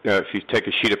taking if you take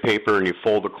a sheet of paper and you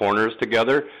fold the corners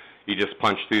together, you just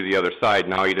punch through the other side.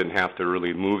 Now you didn't have to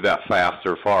really move that fast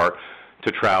or far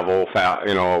to travel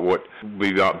what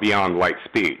beyond light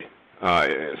speed.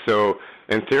 So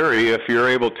in theory, if you're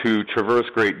able to traverse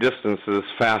great distances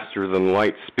faster than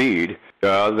light speed,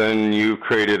 then you've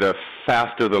created a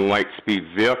faster than light speed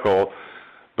vehicle,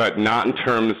 but not in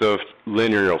terms of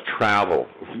linear travel.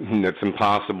 It's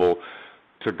impossible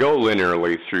to go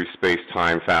linearly through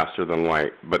space-time faster than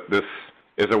light. But this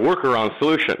is a workaround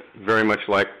solution, very much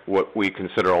like what we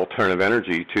consider alternative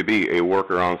energy to be a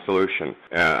workaround solution.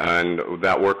 And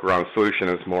that workaround solution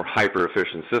is more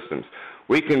hyper-efficient systems.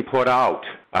 We can put out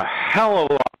a hell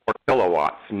of a lot more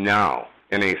kilowatts now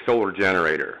in a solar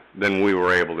generator than we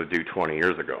were able to do 20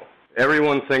 years ago.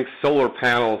 Everyone thinks solar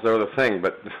panels are the thing,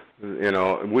 but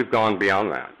we've gone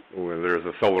beyond that. There's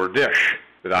a solar dish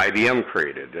that IBM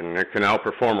created, and it can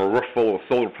outperform a roof full of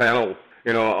solar panel,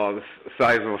 the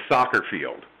size of a soccer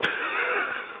field.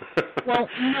 Well,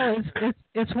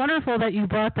 it's wonderful that you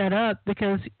brought that up,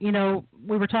 because,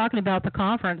 we were talking about the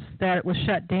conference that was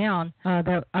shut down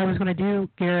that I was going to do,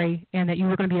 Gary, and that you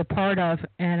were going to be a part of,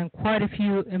 and quite a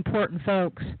few important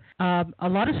folks. A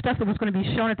lot of stuff that was going to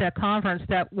be shown at that conference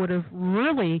that would have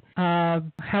really,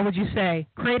 how would you say,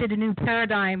 created a new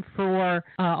paradigm for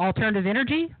alternative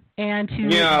energy and to...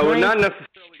 Yeah, well, not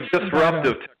necessarily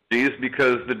disruptive technologies,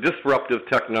 because the disruptive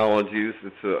technologies,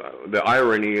 the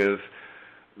irony is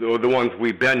the ones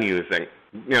we've been using.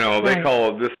 They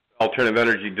call this alternative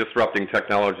energy disrupting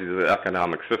technology. The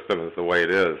economic system is the way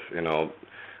it is,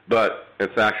 but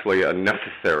it's actually a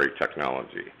necessary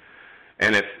technology,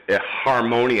 and it's a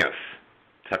harmonious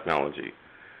technology.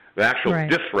 The actual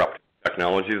disruptive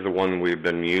technology is the one we've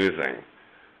been using,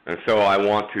 and so I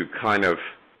want to kind of,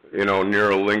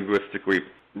 neuro-linguistically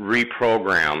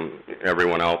reprogram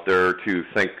everyone out there to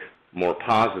think more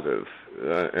positive,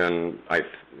 and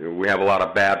we have a lot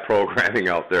of bad programming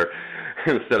out there.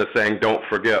 Instead of saying don't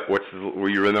forget,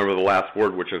 you remember the last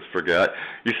word, which is forget,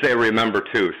 you say remember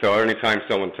to. So anytime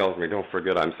someone tells me don't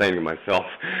forget, I'm saying to myself,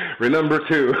 remember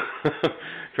to,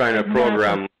 trying to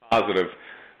program positive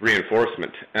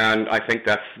reinforcement. And I think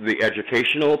that's the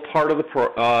educational part of the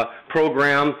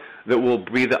program that will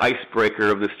be the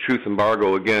icebreaker of this Truth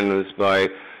Embargo, again, is by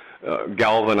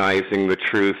galvanizing the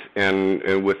truth and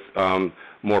with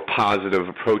more positive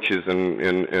approaches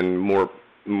and more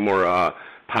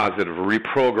positive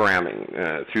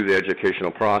reprogramming through the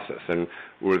educational process, and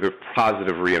with a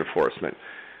positive reinforcement.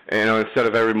 Instead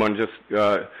of everyone just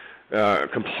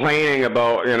complaining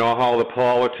about how the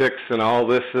politics and all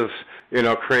this is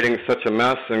creating such a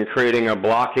mess and creating a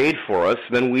blockade for us,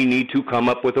 then we need to come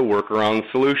up with a workaround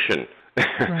solution.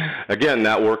 Right. Again,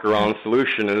 that workaround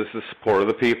solution is the support of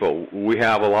the people. We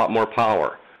have a lot more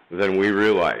power than we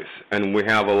realize, and we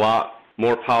have a lot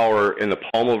more power in the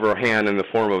palm of our hand in the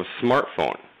form of a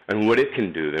smartphone and what it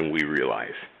can do than we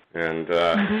realize. And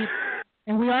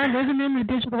And we are living in the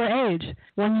digital age.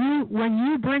 When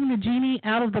you bring the genie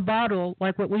out of the bottle,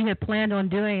 like what we had planned on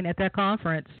doing at that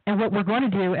conference, and what we're going to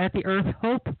do at the Earth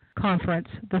Hope conference,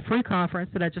 the free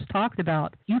conference that I just talked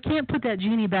about, you can't put that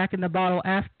genie back in the bottle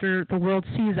after the world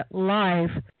sees it live.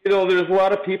 You know, there's a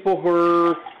lot of people who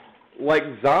are like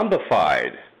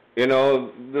zombified. You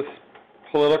know, this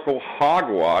political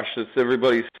hogwash that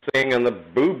everybody's saying on the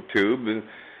boob tube, and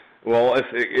well, if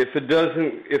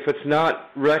it's not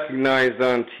recognized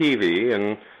on TV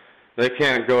and they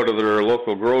can't go to their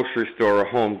local grocery store or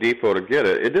Home Depot to get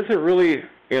it, it doesn't really,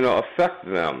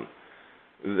 affect them.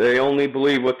 They only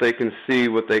believe what they can see,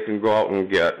 what they can go out and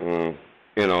get, and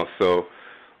so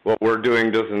what we're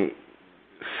doing doesn't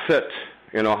fit,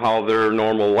 how their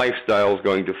normal lifestyle is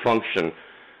going to function,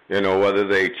 whether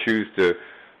they choose to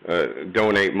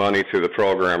donate money to the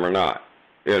program or not.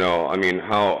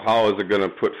 How is it going to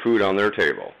put food on their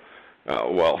table?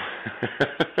 Well,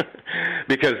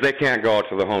 because they can't go out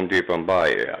to the Home Depot and buy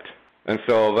it yet. And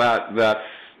so that's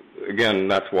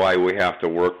why we have to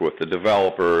work with the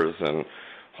developers and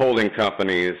holding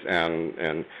companies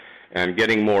and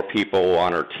getting more people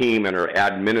on our team and our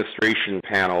administration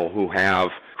panel who have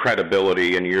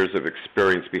credibility and years of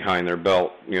experience behind their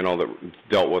belt, that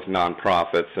dealt with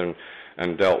nonprofits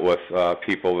and dealt with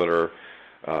people that are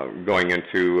going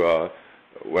into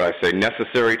what I say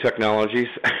necessary technologies,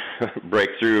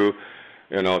 breakthrough,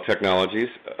 technologies,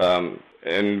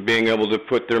 and being able to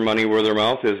put their money where their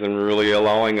mouth is and really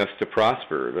allowing us to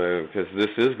prosper, because this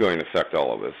is going to affect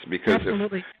all of us. Because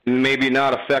Absolutely. If maybe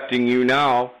not affecting you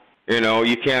now,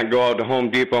 you can't go out to Home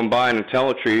Depot and buy an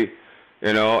Intellitree,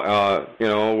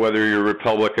 whether you're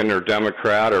Republican or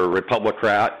Democrat or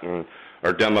Republicrat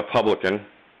or Demopublican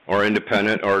or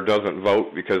independent or doesn't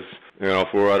vote because,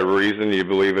 for whatever reason you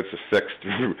believe it's a fixed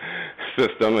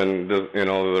system and,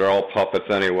 they're all puppets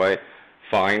anyway.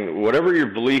 Fine. Whatever your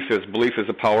belief is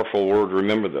a powerful word.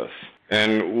 Remember this.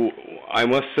 And I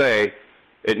must say,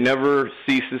 it never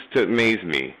ceases to amaze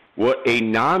me what a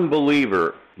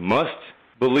non-believer must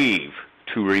believe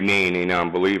to remain a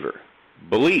non-believer.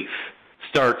 Belief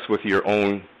starts with your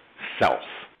own self.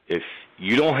 If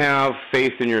you don't have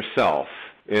faith in yourself,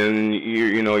 and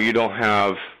you don't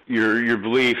have your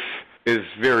belief is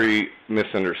very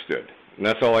misunderstood. And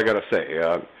that's all I got to say.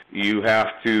 You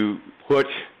have to put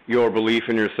your belief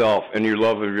in yourself and your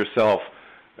love of yourself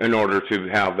in order to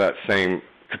have that same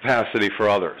capacity for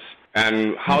others.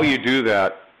 And how you do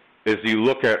that is you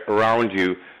look around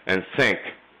you and think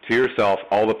to yourself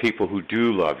all the people who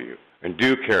do love you and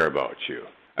do care about you.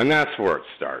 And that's where it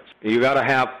starts. You got to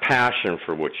have passion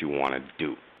for what you want to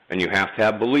do. And you have to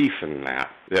have belief in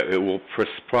that it will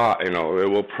it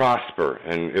will prosper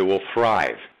and it will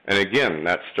thrive. And again,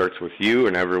 that starts with you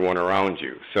and everyone around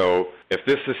you. So if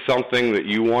this is something that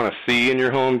you want to see in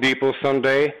your Home Depot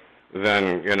someday,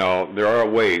 then, there are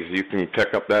ways you can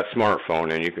pick up that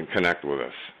smartphone and you can connect with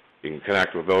us. You can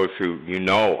connect with those who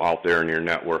out there in your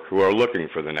network who are looking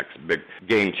for the next big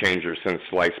game changer since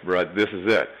sliced bread. This is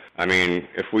it. I mean,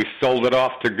 if we sold it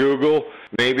off to Google,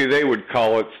 maybe they would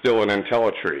call it still an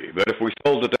Intellitree. But if we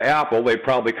sold it to Apple, they'd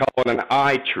probably call it an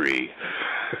iTree.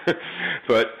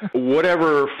 But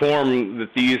whatever form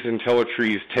that these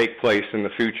Intellitrees take place in the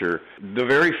future, the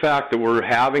very fact that we're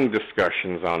having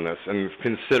discussions on this and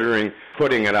considering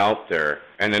putting it out there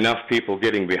and enough people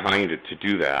getting behind it to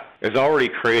do that has already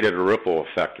created a ripple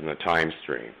effect in the time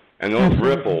stream. And those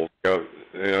ripples go,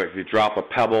 if you drop a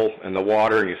pebble in the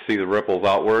water and you see the ripples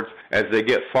outwards, as they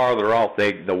get farther out,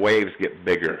 the waves get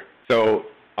bigger. So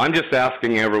I'm just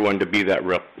asking everyone to be that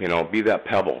be that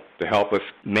pebble, to help us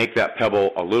make that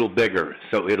pebble a little bigger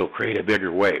so it'll create a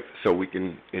bigger wave so we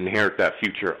can inherit that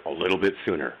future a little bit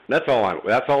sooner. That's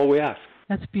all we ask.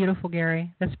 That's beautiful,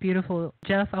 Gary. That's beautiful.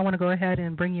 Jeff, I want to go ahead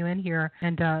and bring you in here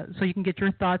and so you can get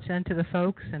your thoughts into the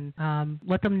folks and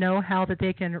let them know how that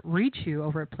they can reach you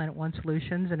over at Planet One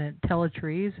Solutions and at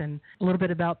Intellitress, and a little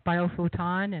bit about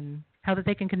BIOPHOTON and how that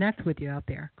they can connect with you out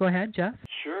there. Go ahead, Jeff.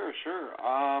 Sure.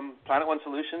 Planet One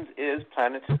Solutions is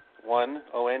Planet One,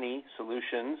 O-N-E,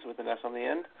 Solutions with an S on the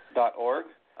end, .org.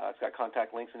 It's got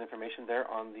contact links and information there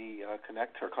on the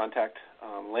connect or contact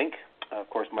link. Of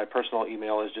course, my personal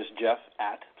email is just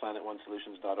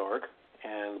jeff@planetOneSolutions.org.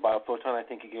 And BIOPHOTON, I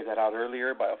think you gave that out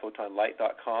earlier,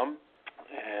 biophotonlight.com.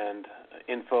 And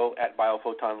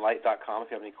info@biophotonlight.com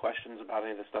if you have any questions about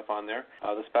any of the stuff on there.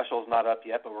 The special is not up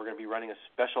yet, but we're going to be running a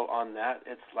special on that.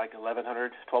 It's like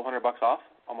 $1,200 off,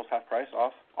 almost half price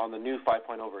off, on the new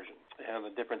 5.0 version. And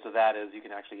the difference of that is you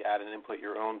can actually add and input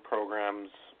your own programs,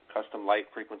 custom light,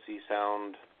 frequency,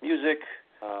 sound, music.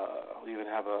 We even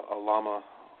have a llama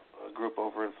group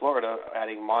over in Florida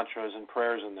adding mantras and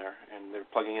prayers in there, and they're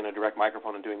plugging in a direct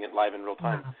microphone and doing it live in real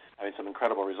time. Wow. Having some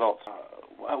incredible results.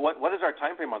 What is our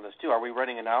time frame on this, too? Are we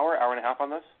running an hour and a half on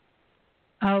this?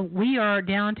 We are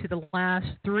down to the last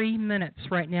 3 minutes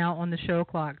right now on the show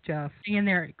clock, Jeff. Hang in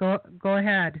there. Go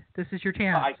ahead. This is your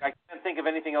chance. I can't think of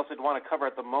anything else I'd want to cover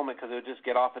at the moment because it would just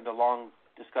get off into long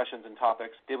discussions and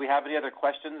topics. Did we have any other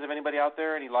questions of anybody out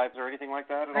there? Any lives or anything like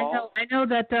that at all? I know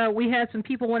that we had some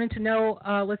people wanting to know,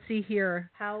 let's see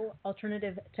here. How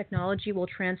alternative technology will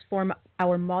transform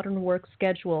our modern work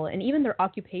schedule and even their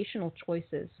occupational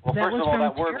choices. Well, first of all,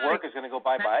 that word work is going to go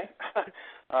bye-bye.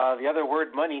 The other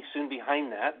word, money, soon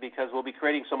behind that, because we'll be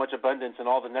creating so much abundance and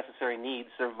all the necessary needs,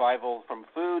 survival from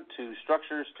food to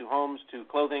structures to homes to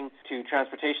clothing to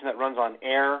transportation that runs on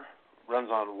air,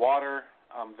 runs on water,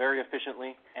 very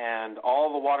efficiently, and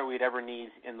all the water we'd ever need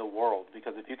in the world.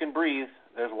 Because if you can breathe,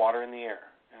 there's water in the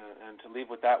air. And to leave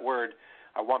with that word,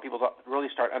 I want people to really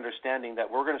start understanding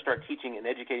that we're going to start teaching and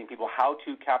educating people how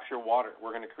to capture water.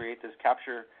 We're going to create this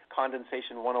Capture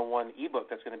Condensation 101 ebook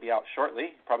that's going to be out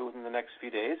shortly, probably within the next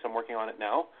few days. I'm working on it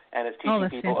now. And it's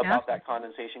teaching people about that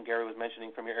condensation Gary was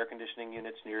mentioning from your air conditioning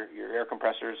units and your air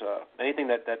compressors, anything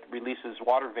that releases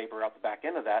water vapor out the back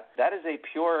end of that. That is a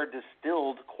pure,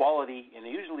 distilled quality and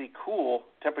usually cool,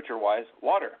 temperature-wise,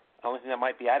 water. The only thing that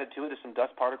might be added to it is some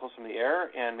dust particles from the air,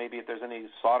 and maybe if there's any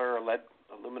solder or lead,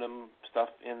 aluminum stuff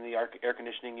in the air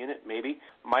conditioning unit, maybe.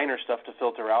 Minor stuff to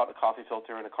filter out, a coffee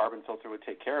filter and a carbon filter would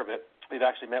take care of it. We've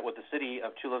actually met with the city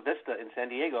of Chula Vista in San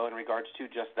Diego in regards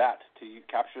to just that, to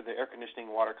capture the air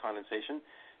conditioning water condensation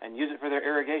and use it for their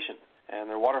irrigation and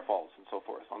their waterfalls and so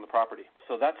forth on the property.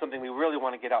 So that's something we really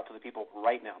want to get out to the people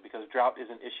right now, because drought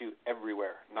is an issue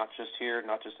everywhere, not just here,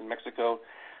 not just in Mexico,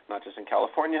 not just in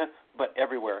California, but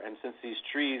everywhere. And since these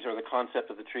trees, or the concept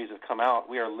of the trees, have come out,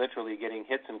 we are literally getting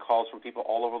hits and calls from people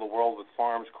all over the world with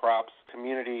farms, crops,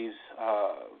 communities,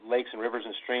 lakes and rivers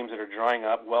and streams that are drying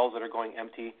up, wells that are going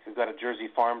empty. We've got a Jersey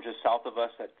farm just south of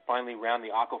us that finally ran the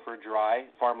aquifer dry,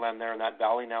 farmland there in that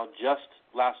valley now. Just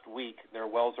last week, their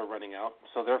wells are running out,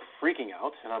 so they're freaking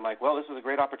out. And I'm like, well, this is a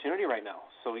great opportunity right now.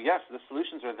 So yes, the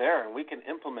solutions are there, and we can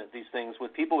implement these things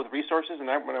with people with resources. And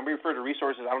when I refer to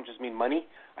resources, I don't just mean money.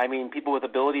 I mean people with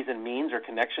abilities and means or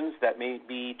connections that may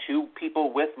be to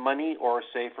people with money, or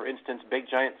say, for instance, big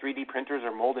giant 3D printers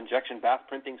or mold injection bath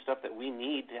printing stuff that we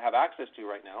need to have access to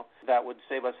right now that would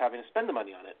save us having to spend the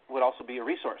money on it. Would also be a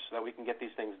resource that we can get these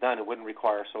things done. It wouldn't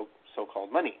require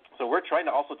so-called money. So we're trying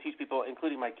to also teach people,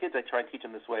 including my kids, I try and teach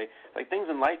them this way, like things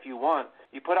in life you want,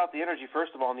 you put out the energy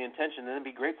first of all and the intention, and then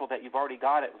be grateful that you've already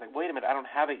got it. It's like, wait a minute, I don't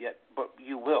have it yet, but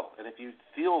you will. And if you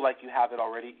feel like you have it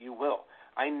already, you will.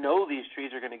 I know these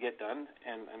trees are going to get done,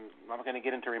 and I'm not going to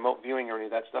get into remote viewing or any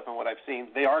of that stuff and what I've seen.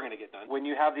 They are going to get done. When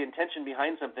you have the intention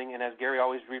behind something, and as Gary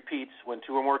always repeats, when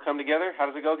two or more come together, how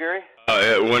does it go, Gary?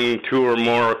 When two or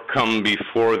more come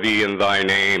before thee in thy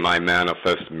name, I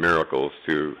manifest miracles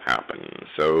to happen.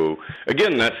 So,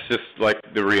 again, that's just like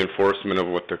the reinforcement of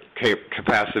what the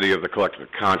capacity of the collective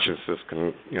consciousness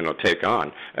can, take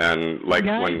on. And like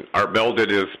when Art Bell did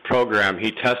his program,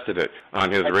 he tested it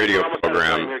on his radio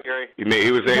program.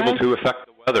 He was able to affect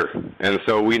the weather, and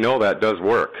so we know that does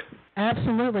work.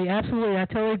 Absolutely. I totally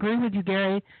agree with you,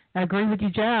 Gary. I agree with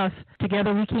you, Jeff.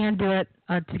 Together we can do it.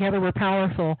 Together we're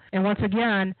powerful. And once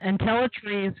again,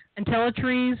 Intellitress,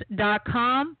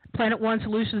 Intellitress.com,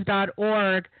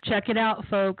 PlanetOneSolutions.org. Check it out,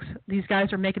 folks. These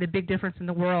guys are making a big difference in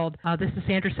the world. This is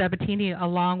Sandra Sabatini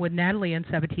along with Natalie and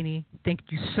Sabatini. Thank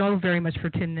you so very much for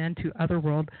tuning in to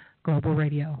Otherworld Global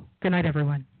Radio. Good night,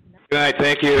 everyone. Good night.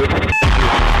 Thank you.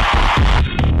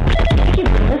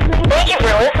 Thank you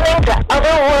for listening to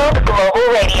Otherworld Global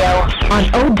Radio on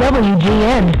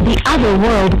OWGN, the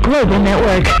Otherworld Global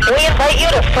Network. We invite you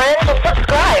to friends and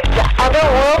subscribe to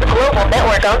Otherworld Global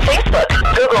Network on Facebook,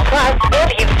 Google+, and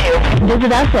YouTube.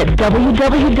 Visit us at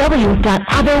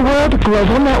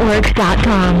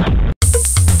www.otherworldglobalnetwork.com.